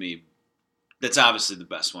question to me. That's obviously the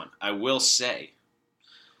best one. I will say,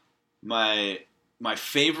 my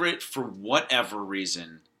favorite, for whatever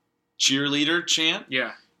reason, cheerleader chant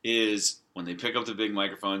is when they pick up the big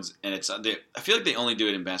microphones, and I feel like they only do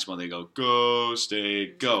it in basketball. They go, Go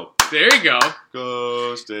State, Go. There you go.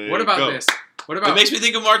 Go State, What about go. this? What about? It makes me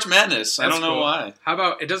think of March Madness. I don't know why. How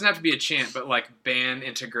about, it doesn't have to be a chant, but band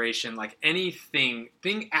integration,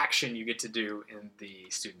 thing action you get to do in the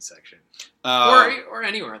student section. Or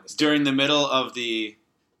anywhere in the student. During the middle of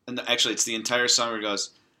actually it's the entire song where it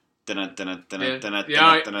goes, and everyone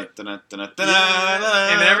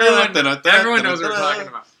knows what we're talking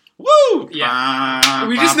about. Woo! Yeah.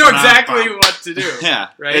 We just know exactly what to do. Yeah.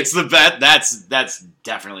 Right? It's the best. That's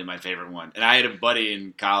definitely my favorite one. And I had a buddy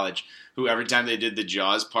in college who every time they did the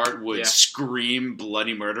Jaws part would scream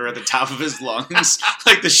bloody murder at the top of his lungs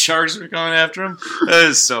like the sharks were coming after him. That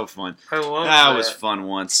was so fun. I love that. That was fun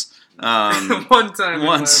once. One time.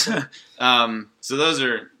 Once. So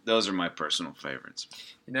those are my personal favorites.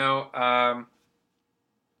 I'm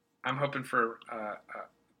hoping for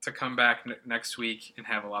to come back next week and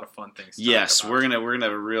have a lot of fun things to talk about. We're gonna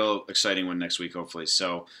have a real exciting one next week, hopefully.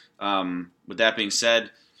 So, with that being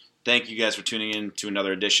said, thank you guys for tuning in to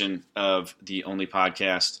another edition of The Only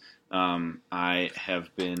Podcast. I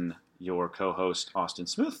have been your co-host, Austin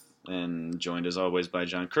Smith, and joined as always by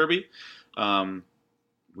John Kirby.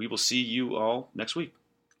 We will see you all next week.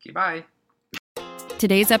 Okay, bye.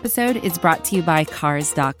 Today's episode is brought to you by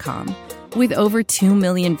Cars.com. With over 2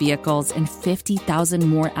 million vehicles and 50,000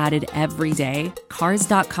 more added every day,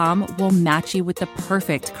 Cars.com will match you with the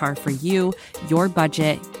perfect car for you, your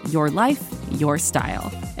budget, your life, your style.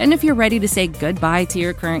 And if you're ready to say goodbye to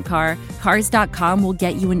your current car, Cars.com will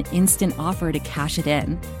get you an instant offer to cash it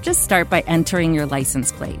in. Just start by entering your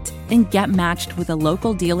license plate and get matched with a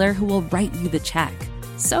local dealer who will write you the check.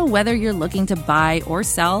 So whether you're looking to buy or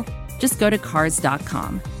sell, just go to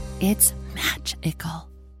Cars.com. It's magical.